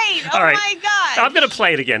so great. All right. My God. I'm going to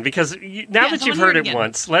play it again because now that you've heard it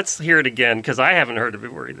once, let's hear it again because I haven't heard it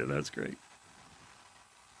before either. That's great.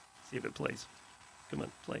 See if it plays. Come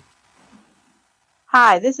on, play.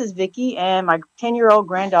 Hi, this is Vicky and my 10-year-old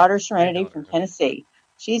granddaughter, Serenity, from Tennessee.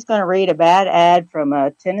 She's going to read a bad ad from a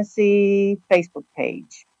Tennessee Facebook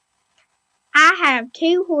page. I have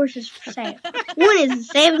 2 horses for sale. One is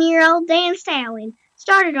a 7-year-old Dan Stallion,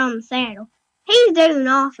 started on the saddle. He's doing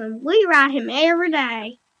awesome. We ride him every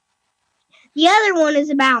day. The other one is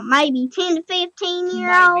about maybe 10 to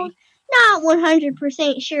 15-year-old, not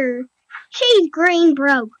 100% sure. She's green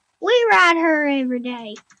broke. We ride her every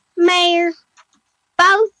day. Mare,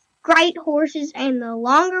 both great horses, and the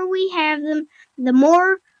longer we have them, the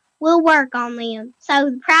more we'll work on them. So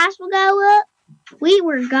the price will go up. We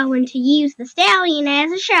were going to use the stallion as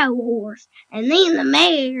a show horse, and then the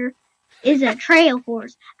mare is a trail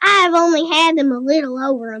horse. I have only had them a little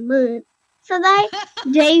over a month, so they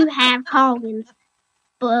do have Coggins.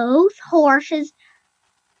 Both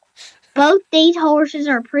these horses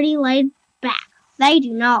are pretty laid back. They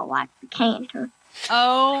do not like the canter.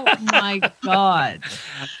 Oh my God.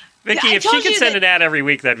 Vicky, if she could send an ad every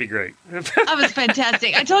week, that'd be great. That was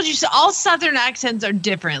fantastic. I told you, so all Southern accents are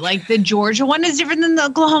different. Like the Georgia one is different than the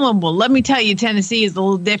Oklahoma one. Well, let me tell you, Tennessee is a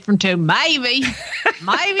little different too. Maybe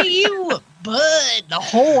you, but the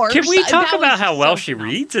horse. Can we talk about how well she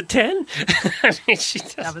reads at 10? I mean, she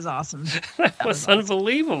does. That was awesome. That was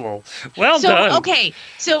unbelievable. Well so, done. Okay,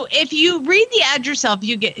 so if you read the ad yourself,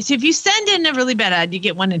 so if you send in a really bad ad, you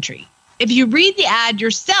get 1 entry. If you read the ad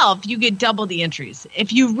yourself, you get double the entries.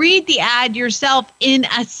 If you read the ad yourself in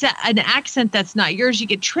an accent that's not yours, you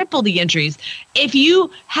get triple the entries. If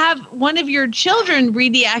you have one of your children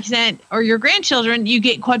read the accent or your grandchildren, you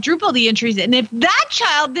get quadruple the entries. And if that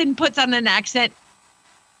child then puts on an accent,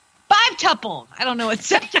 5-tuple. I don't know what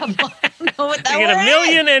 7-tuple. I don't know what that You get 1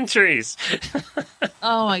 million entries.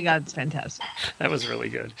 Oh my God, it's fantastic. That was really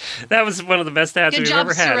good. That was one of the best ads Good we've job,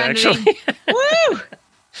 ever had, Serenity. actually. Woo!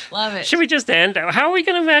 Love it. Should we just end? How are we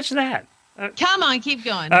going to match that? Come on, keep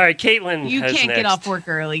going. All right, Caitlin. You has can't next. get off work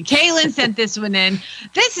early. Caitlin sent this one in.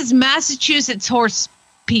 This is Massachusetts horse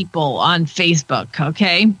people on Facebook,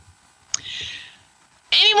 okay?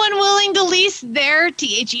 Anyone willing to lease their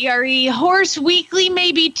THERE horse weekly,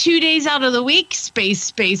 maybe 2 days out of the week?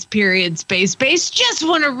 Space, period, space. Just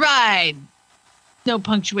want to ride. No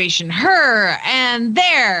punctuation. Her and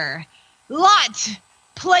there. Lot.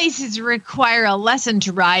 Places require a lesson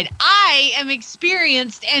to ride. I am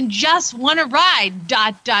experienced and just want to ride. ...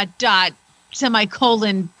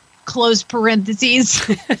 Semicolon, close parentheses.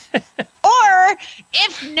 Or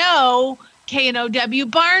if no, KNOW,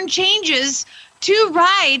 barn changes to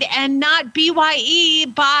ride and not BYE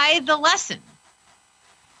by the lesson.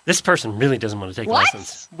 This person really doesn't want to take What?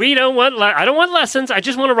 lessons. We don't want. I don't want lessons. I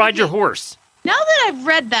just want to ride your horse. Now that I've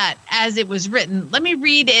read that as it was written, let me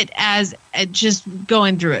read it as just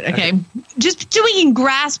going through it, okay? Just so we can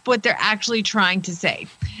grasp what they're actually trying to say.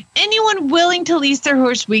 Anyone willing to lease their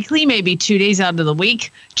horse weekly, maybe 2 days out of the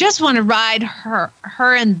week, just want to ride her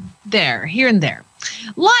and there, here and there.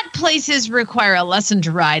 Lot places require a lesson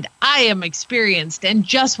to ride. I am experienced and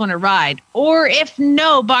just want to ride. Or if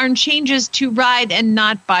no, barn changes to ride and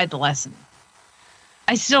not buy the lesson.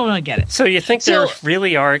 I still don't get it. So you think they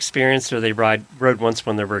really are experienced, or they rode once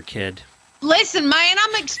when they were a kid? Listen, man,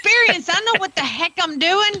 I'm experienced. I know what the heck I'm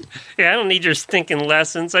doing. Yeah, I don't need your stinking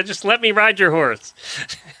lessons. I just let me ride your horse.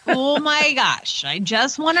 Oh my gosh. I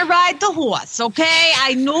just want to ride the horse, okay?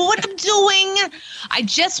 I know what I'm doing. I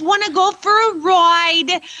just want to go for a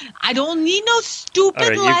ride. I don't need no stupid All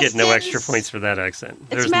right, lessons. you get no extra points for that accent. It's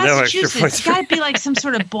There's no extra Massachusetts. points. It's got to be like some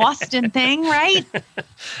sort of Boston thing, right?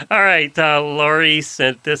 All right, Lori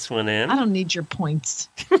sent this one in. I don't need your points.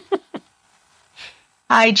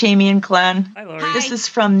 Hi, Jamie and Glenn. Hi, Lori. This is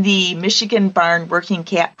from the Michigan Barn Working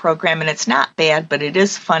Cat program, and it's not bad, but it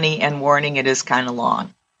is funny, and warning, it is kind of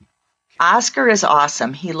long. Oscar is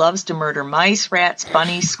awesome. He loves to murder mice, rats,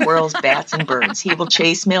 bunnies, squirrels, bats, and birds. He will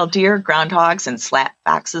chase male deer, groundhogs, and slap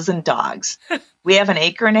foxes and dogs. We have 1.5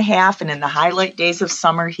 acres, and in the highlight days of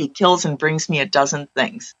summer, he kills and brings me a dozen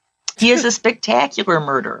things. He is a spectacular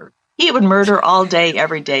murderer. He would murder all day,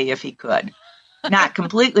 every day, if he could. Not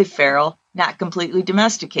completely feral, not completely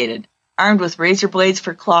domesticated, armed with razor blades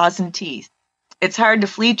for claws and teeth. It's hard to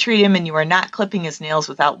flea treat him, and you are not clipping his nails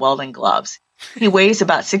without welding gloves. He weighs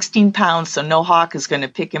about 16 pounds, so no hawk is going to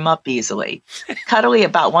pick him up easily. Cuddly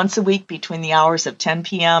about once a week between the hours of 10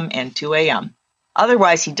 p.m. and 2 a.m.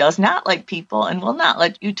 Otherwise, he does not like people and will not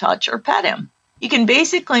let you touch or pet him. You can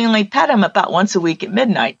basically only pet him about once a week at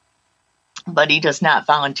midnight. But he does not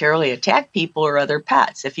voluntarily attack people or other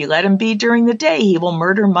pets. If you let him be during the day, he will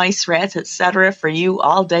murder mice, rats, etc. for you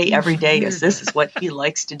all day, every day, as this is what he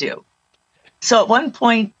likes to do. So at one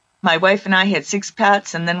point, my wife and I had 6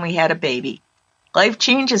 pets, and then we had a baby. Life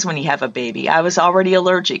changes when you have a baby. I was already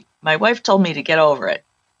allergic. My wife told me to get over it.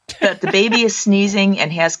 But the baby is sneezing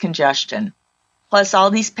and has congestion. Plus, all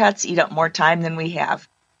these pets eat up more time than we have.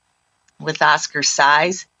 With Oscar's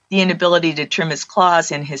size, the inability to trim his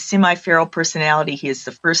claws, and his semi-feral personality, he is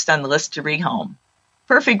the first on the list to rehome.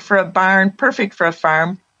 Perfect for a barn, perfect for a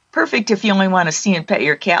farm, perfect if you only want to see and pet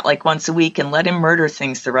your cat like once a week and let him murder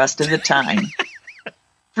things the rest of the time.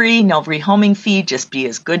 Free, no rehoming fee, just be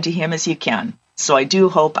as good to him as you can. So I do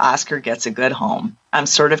hope Oscar gets a good home. I'm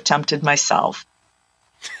sort of tempted myself.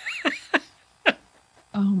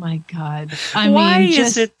 Oh my God. Why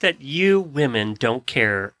is it that you women don't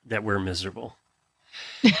care that we're miserable?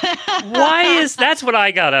 Why is that's what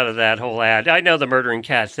I got out of that whole ad. I know the murdering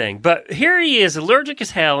cat thing, but here he is allergic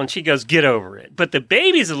as hell, and she goes, get over it. But the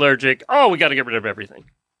baby's allergic. Oh, we got to get rid of everything.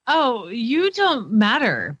 Oh, you don't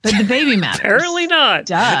matter, but the baby matters. Apparently not.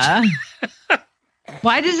 Duh.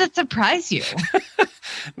 Why does it surprise you?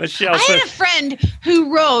 Michelle, I had a friend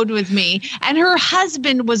who rode with me, and her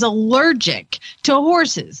husband was allergic to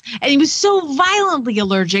horses. And he was so violently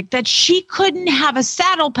allergic that she couldn't have a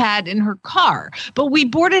saddle pad in her car. But we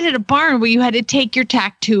boarded at a barn where you had to take your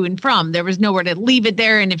tack to and from. There was nowhere to leave it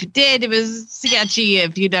there. And if it did, it was sketchy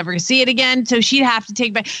if you'd ever see it again. So she'd have to take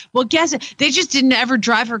it back. Well, guess it. They just didn't ever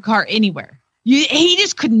drive her car anywhere. He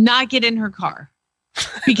just could not get in her car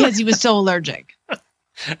because he was so allergic.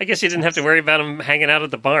 I guess you didn't have to worry about him hanging out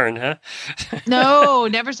at the barn, huh? No,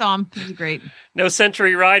 never saw him. He was great. No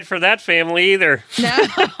century ride for that family either.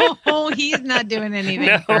 No, he's not doing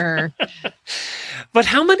anything for her. But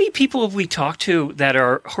how many people have we talked to that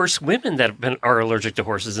are horse women that are allergic to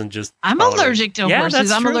horses and just I'm tolerate? allergic to horses.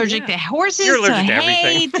 That's I'm true, allergic to horses, You're allergic to to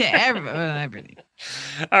hay, everything. to everything.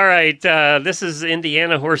 All right. This is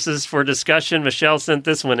Indiana horses for discussion. Michelle sent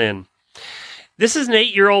this one in. This is an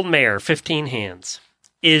 8-year-old mare, 15 hands.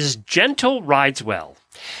 Is gentle, rides well.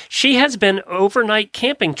 She has been overnight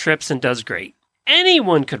camping trips and does great.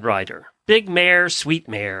 Anyone could ride her. Big mare, sweet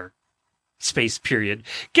mare. Space period.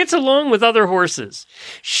 Gets along with other horses.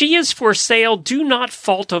 She is for sale, do not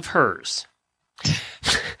fault of hers.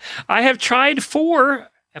 I have tried 4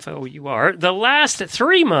 F-O-U-R, the last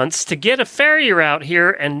 3 months to get a farrier out here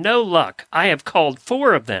and no luck. I have called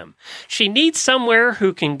 4 of them. She needs somewhere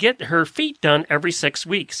who can get her feet done every 6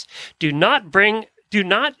 weeks. Due to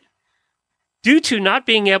not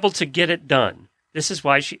being able to get it done. This is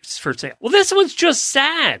why she's for sale. Well, this one's just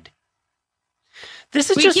sad. This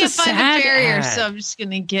is just a sad We can't find a farrier, ad. so I'm just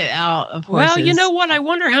going to get out of horses. Well, you know what? I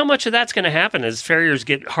wonder how much of that's going to happen as farriers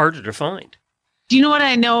get harder to find. Do you know what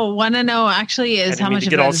I want to know actually I is didn't how mean much to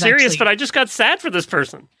of get it all is serious, actually... but I just got sad for this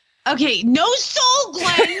person. Okay, no soul,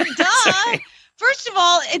 Glenn. Duh. First of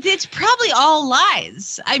all, it's probably all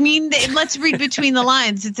lies. I mean, let's read between the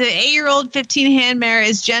lines. It's an 8-year-old 15-hand mare,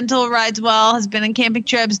 is gentle, rides well, has been on camping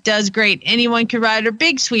trips, does great. Anyone could ride her.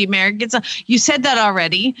 Big, sweet mare. You said that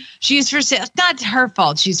already. She's for sale. It's not her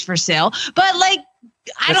fault she's for sale. But, like,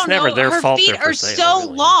 I don't know. Her feet are so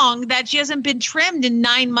long that she hasn't been trimmed in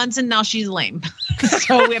 9 months, and now she's lame.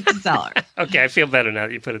 So we have to sell her. Okay, I feel better now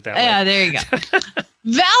that you put it that way. Yeah, there you go.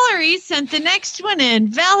 Valerie sent the next one in.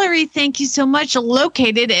 Valerie, thank you so much.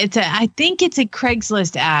 Located. I think it's a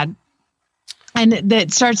Craigslist ad. And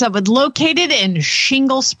that starts up with located in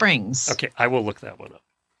Shingle Springs. Okay, I will look that one up.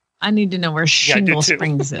 I need to know where Shingle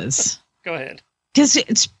Springs is. Go ahead.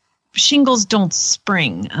 Because shingles don't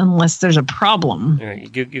spring unless there's a problem. All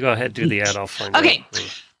right, you go ahead, do the ad. I'll find out. Okay.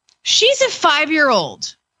 She's a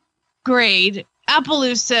 5-year-old. Grade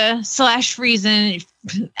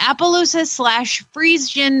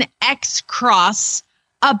Appaloosa/Friesian X Cross,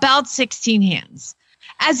 about 16 hands.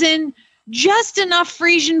 As in, just enough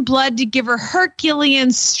Frisian blood to give her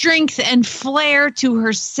Herculean strength and flair to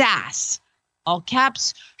her sass. All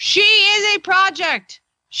caps, she is a project.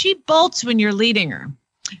 She bolts when you're leading her.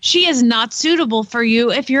 She is not suitable for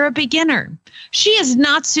you if you're a beginner. She is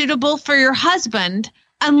not suitable for your husband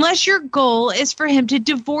unless your goal is for him to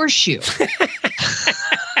divorce you.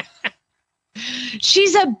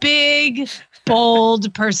 She's a big,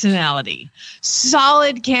 bold personality.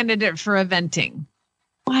 Solid candidate for eventing.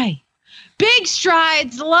 Why? Big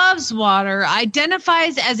strides, loves water,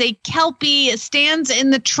 identifies as a Kelpie, stands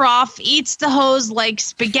in the trough, eats the hose like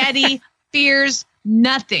spaghetti, fears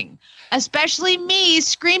nothing. Especially me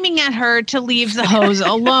screaming at her to leave the hose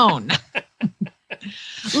alone.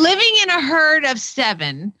 Living in a herd of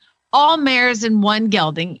 7, all mares and one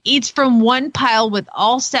gelding, eats from one pile with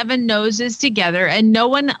all 7 noses together, and no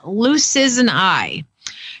one looses an eye.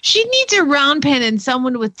 She needs a round pen and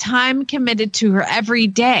someone with time committed to her every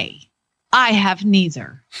day. I have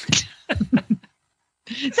neither.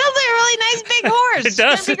 Sounds like a really nice big horse. It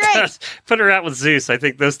does. That'd be great. Does. Put her out with Zeus. I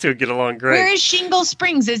think those two get along great. Where is Shingle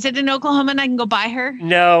Springs? Is it in Oklahoma and I can go buy her?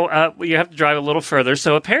 No, you have to drive a little further.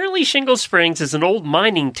 So apparently Shingle Springs is an old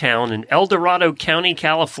mining town in El Dorado County,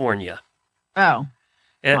 California. Oh.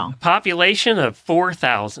 A population of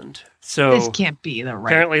 4,000. So This can't be the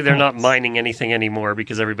right apparently they're not place. mining anything anymore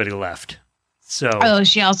because everybody left. So Oh,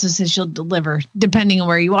 she also says she'll deliver depending on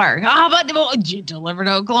where you are. How about you deliver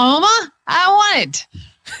to Oklahoma? I want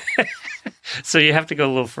it. So you have to go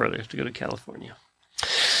a little further. You have to go to California.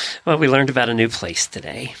 Well, we learned about a new place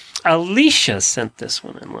today. Alicia sent this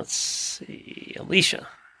one in. Let's see. Alicia.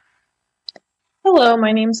 Hello,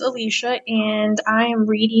 my name's Alicia, and I am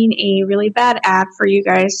reading a really bad ad for you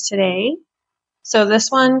guys today. So this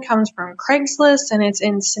one comes from Craigslist, and it's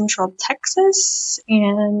in Central Texas,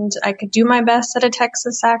 and I could do my best at a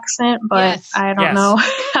Texas accent, but I don't know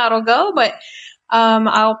how it'll go. But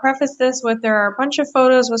I'll preface this with there are a bunch of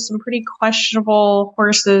photos with some pretty questionable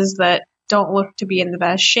horses that don't look to be in the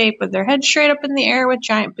best shape, with their heads straight up in the air with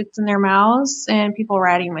giant bits in their mouths, and people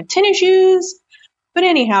riding with tennis shoes. But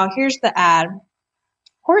anyhow, here's the ad.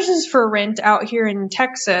 Horses for rent out here in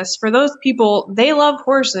Texas. For those people, they love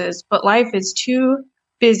horses, but life is too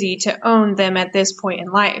busy to own them at this point in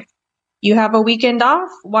life. You have a weekend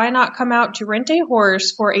off? Why not come out to rent a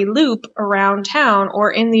horse for a loop around town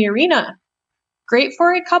or in the arena? Great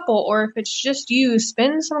for a couple, or if it's just you,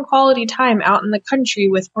 spend some quality time out in the country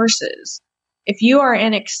with horses. If you are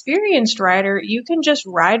an experienced rider, you can just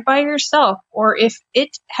ride by yourself, or if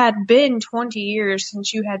it had been 20 years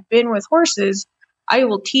since you had been with horses, I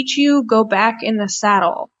will teach you, go back in the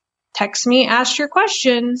saddle. Text me, ask your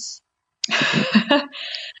questions.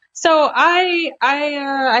 So I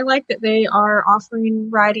like that they are offering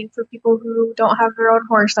riding for people who don't have their own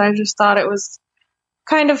horse. I just thought it was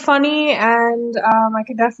kind of funny, and I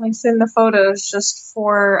could definitely send the photos just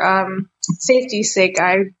for safety's sake.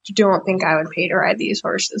 I don't think I would pay to ride these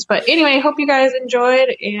horses. But anyway, hope you guys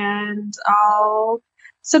enjoyed, and I'll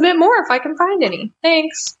submit more if I can find any.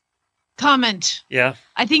 Thanks. Comment. Yeah.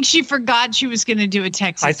 I think she forgot she was going to do a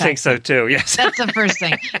Texas I think so accent. too. Yes. That's the first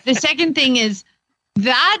thing. The second thing is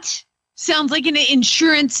that Sounds like an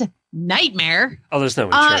insurance nightmare. Oh, there's no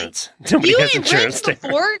insurance. Nobody has insurance there.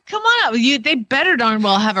 Before? Come on up. They better darn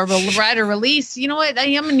well have a rider release. You know what?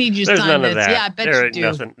 I'm going to need you to There's sign none this. of that. Yeah, I bet there you ain't do.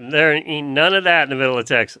 nothing. There ain't none of that in the middle of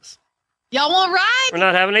Texas. Y'all want to ride? We're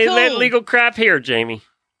not having any of that legal crap here, Jamie.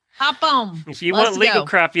 Hop on. If you want legal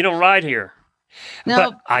crap, you don't ride here. No.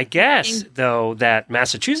 But I guess, though, that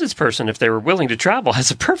Massachusetts person, if they were willing to travel,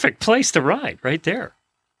 has a perfect place to ride right there.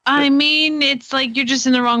 I mean, it's like you're just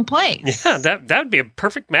in the wrong place. Yeah, that would be a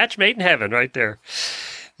perfect match made in heaven right there.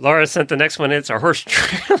 Laura sent the next one. It's our horse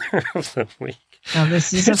trailer of the week. Now,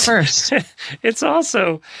 this is a first. It's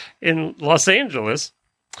also in Los Angeles.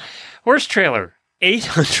 Horse trailer,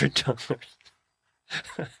 $800.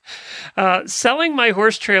 Selling my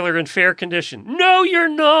horse trailer in fair condition. No, you're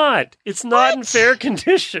not. It's not in fair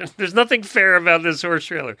condition. There's nothing fair about this horse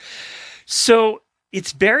trailer. So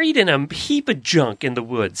it's buried in a heap of junk in the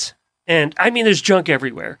woods. And I mean, there's junk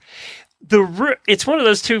everywhere. It's one of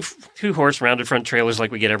those two horse rounded front trailers like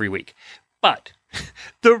we get every week. But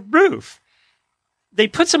the roof, they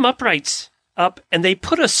put some uprights up and they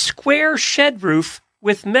put a square shed roof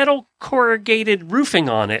with metal corrugated roofing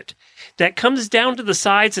on it that comes down to the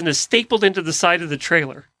sides and is stapled into the side of the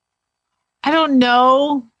trailer. I don't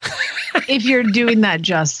know if you're doing that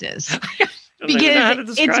justice. Because know how to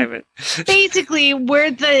describe it. Basically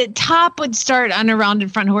where the top would start on a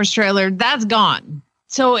rounded front horse trailer, that's gone.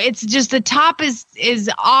 So it's just the top is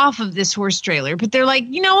off of this horse trailer. But they're like,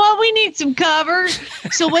 you know what? We need some cover.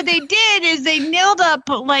 So what they did is they nailed up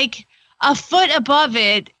like a foot above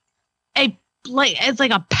it, it's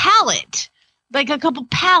like a pallet. Like a couple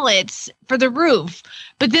pallets for the roof.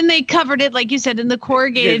 But then they covered it, like you said, in the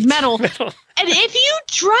corrugated metal. And if you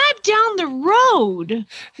drive down the road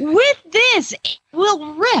with this, it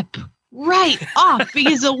will rip right off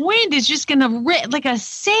because the wind is just going to rip like a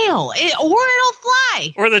sail. Or it'll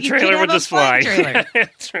fly. Or the trailer would just fly. Trailer.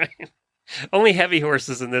 That's right. Only heavy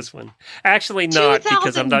horses in this one. Actually not,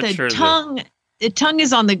 because I'm not sure. The tongue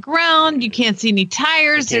is on the ground. You can't see any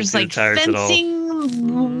tires. There's like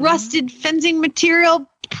fencing, rusted fencing material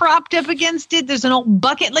propped up against it. There's an old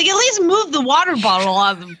bucket. Like, at least move the water bottle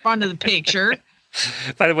out of the front of the picture.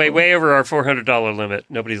 By the way, way over our $400 limit.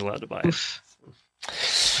 Nobody's allowed to buy it.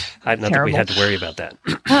 Not that we had to worry about that.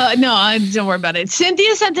 No, don't worry about it.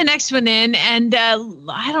 Cynthia sent the next one in, and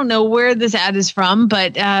I don't know where this ad is from,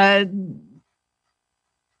 but how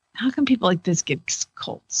come people like this get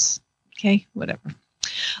cults? Okay, whatever.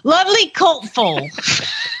 Lovely cult foal. A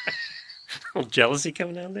little jealousy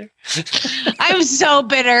coming down there. I'm so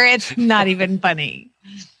bitter. It's not even funny.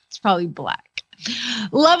 It's probably black.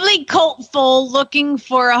 Lovely cult foal looking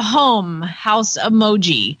for a house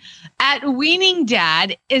emoji. At Weaning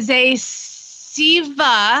Dad is a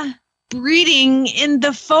Siva breeding in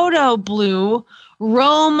the photo blue.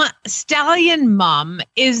 Rome stallion mom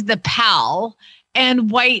is the pal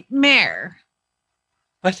and white mare.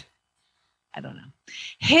 What? I don't know.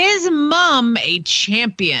 His mom, a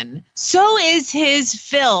champion. So is his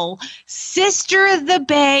Phil. Sister of the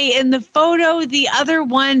Bay in the photo. The other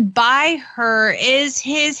one by her is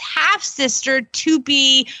his half-sister to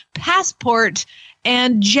be passport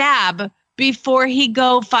and jab before he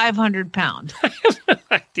go 500 pound. I have no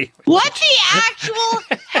idea. What the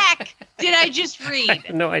actual heck did I just read? I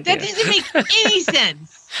have no idea. That doesn't make any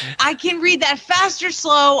sense. I can read that fast or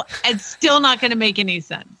slow and still not going to make any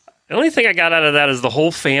sense. The only thing I got out of that is the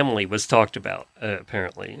whole family was talked about,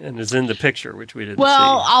 apparently, and is in the picture, which we didn't see.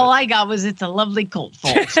 Well, all I got was it's a lovely colt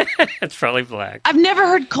foal. It's probably black. I've never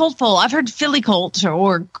heard colt foal. I've heard Philly colt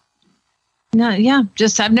or no, yeah,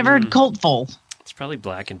 just I've never heard colt foal. It's probably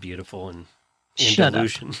black and beautiful and in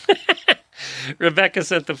delusion. Rebecca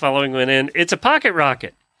sent the following one in. It's a pocket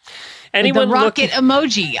rocket. Anyone the rocket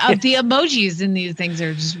emoji. The emojis in these things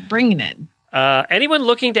are just bringing it. Anyone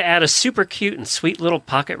looking to add a super cute and sweet little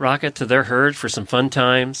pocket rocket to their herd for some fun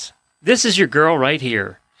times? This is your girl right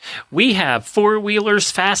here. We have four-wheelers,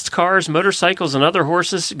 fast cars, motorcycles, and other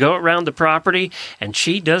horses go around the property, and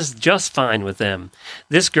she does just fine with them.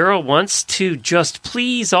 This girl wants to just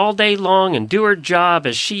please all day long and do her job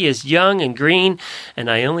as she is young and green, and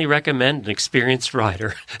I only recommend an experienced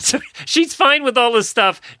rider. So she's fine with all this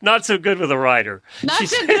stuff, not so good with a rider. She's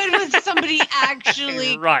so good with somebody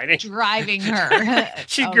actually driving her.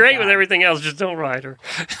 She's great with everything else, just don't ride her.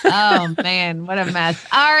 Oh, man, what a mess.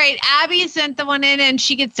 All right, Abby sent the one in, and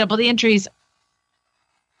she gets double the entries.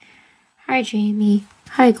 Hi, Jamie.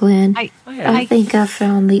 Hi, Glenn. Hi. I think I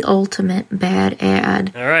found the ultimate bad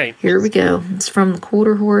ad. All right. Here we go. It's from the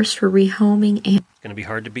Quarter Horse for rehoming. And it's going to be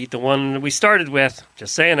hard to beat the one we started with.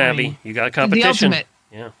 Just saying, Abby. You got a competition. The ultimate.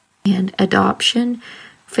 Yeah. And adoption.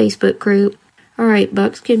 Facebook group. All right,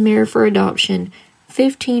 buckskin mare for adoption.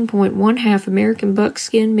 15.1 half American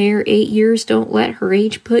buckskin mare, 8 years. Don't let her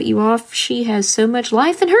age put you off. She has so much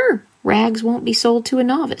life in her. Rags won't be sold to a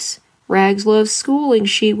novice. Rags loves schooling.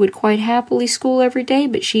 She would quite happily school every day,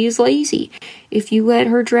 but she is lazy. If you let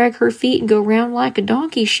her drag her feet and go round like a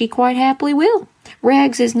donkey, she quite happily will.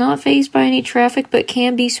 Rags is not fazed by any traffic, but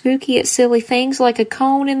can be spooky at silly things like a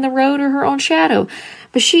cone in the road or her own shadow.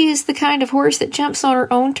 But she is the kind of horse that jumps on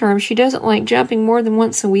her own terms. She doesn't like jumping more than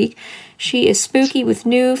once a week. She is spooky with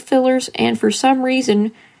new fillers and, for some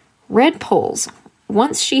reason, red poles.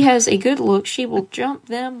 Once she has a good look, she will jump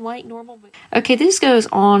them like normal. Okay, this goes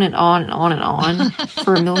on and on and on and on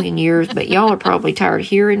for a million years, but y'all are probably tired of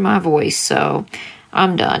hearing my voice, so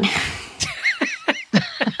I'm done.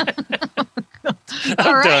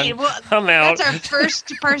 All right. done. Well, I'm out. That's our first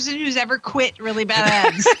person who's ever quit really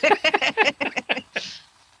bad ads.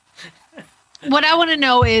 What I want to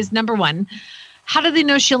know is, number one, how do they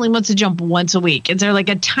know she only wants to jump once a week? Is there like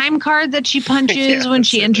a time card that she punches when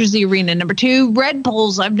she enters the arena? Number two, red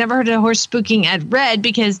poles. I've never heard of a horse spooking at red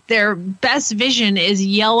because their best vision is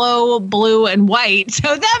yellow, blue, and white.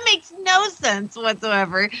 So that makes no sense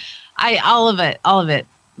whatsoever. All of it.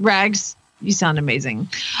 Rags, you sound amazing.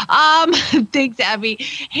 Thanks, Abby.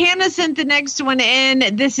 Hannah sent the next one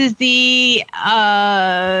in. This is the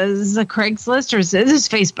Craigslist, or is this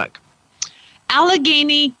Facebook?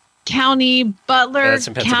 Allegheny County, Butler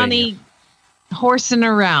County, horsing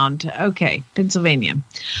around. Okay, Pennsylvania.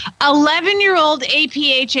 11-year-old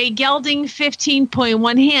APHA gelding,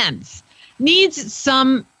 15.1 hands. Needs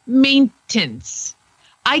some maintenance.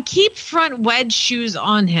 I keep front wedge shoes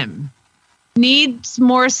on him. Needs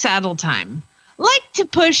more saddle time. Like to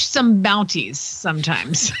push some bounties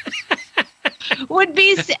sometimes. Would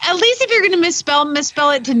be, at least if you're going to misspell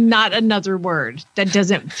it to not another word that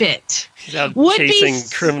doesn't fit. He's out chasing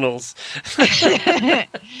criminals.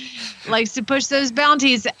 Likes to push those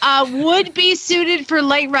bounties. Would be suited for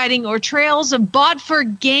light riding or trails. Bought for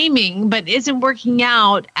gaming, but isn't working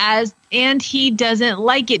out and he doesn't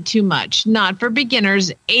like it too much. Not for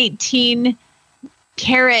beginners. 18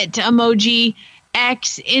 carat emoji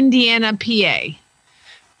X Indiana, PA.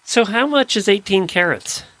 So how much is 18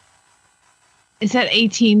 carats? Is that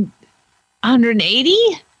 1,880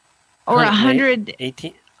 or 100?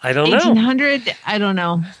 18. I don't know. 1,800. I don't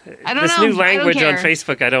know. This new language on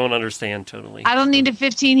Facebook, I don't understand totally. I don't need a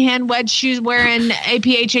 15-hand wedge shoes wearing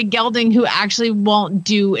APHA gelding who actually won't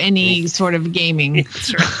do any sort of gaming.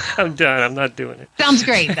 That's right. I'm done. I'm not doing it. Sounds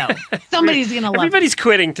great though. Somebody's gonna love it. Everybody's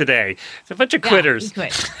quitting today. It's a bunch of quitters.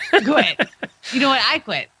 Quit. You know what? I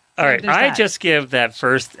quit. All right, I just give that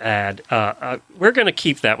first ad. We're going to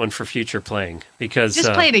keep that one for future playing because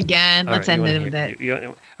just play it again. Let's end it with it.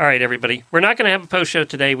 All right, everybody. We're not going to have a post show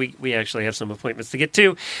today. We actually have some appointments to get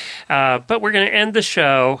to, but we're going to end the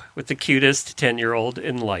show with the cutest 10-year-old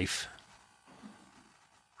in life.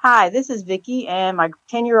 Hi, this is Vicki and my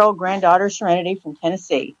 10-year-old granddaughter Serenity from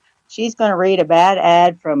Tennessee. She's going to read a bad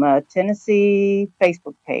ad from a Tennessee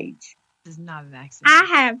Facebook page. This is not an accident. I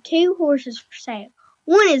have 2 horses for sale.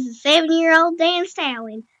 One is a 7-year-old Dan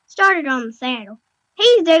Stallion, started on the saddle.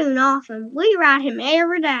 He's doing awesome. We ride him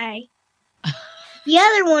every day. The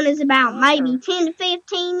other one is about maybe 10 to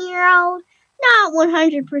 15-year-old, not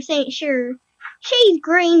 100% sure. She's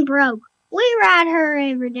green broke. We ride her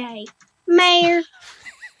every day. Mare,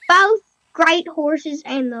 both great horses,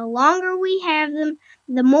 and the longer we have them,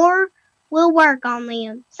 the more we'll work on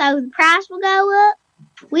them. So the price will go up.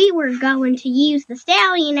 We were going to use the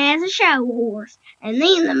stallion as a show horse, and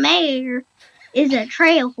then the mare is a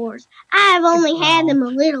trail horse. I have only had them a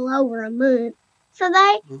little over a month, so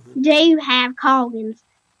they do have coggins.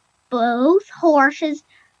 Both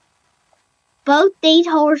these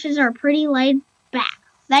horses are pretty laid back.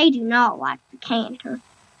 They do not like the canter.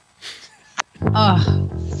 Oh,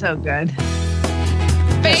 so good.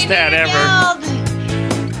 Best that ever.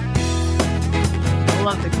 I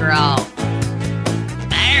love the growl.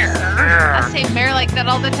 I say mare like that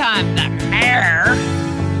all the time. Mare.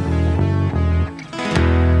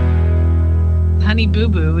 Honey Boo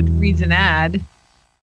Boo reads an ad.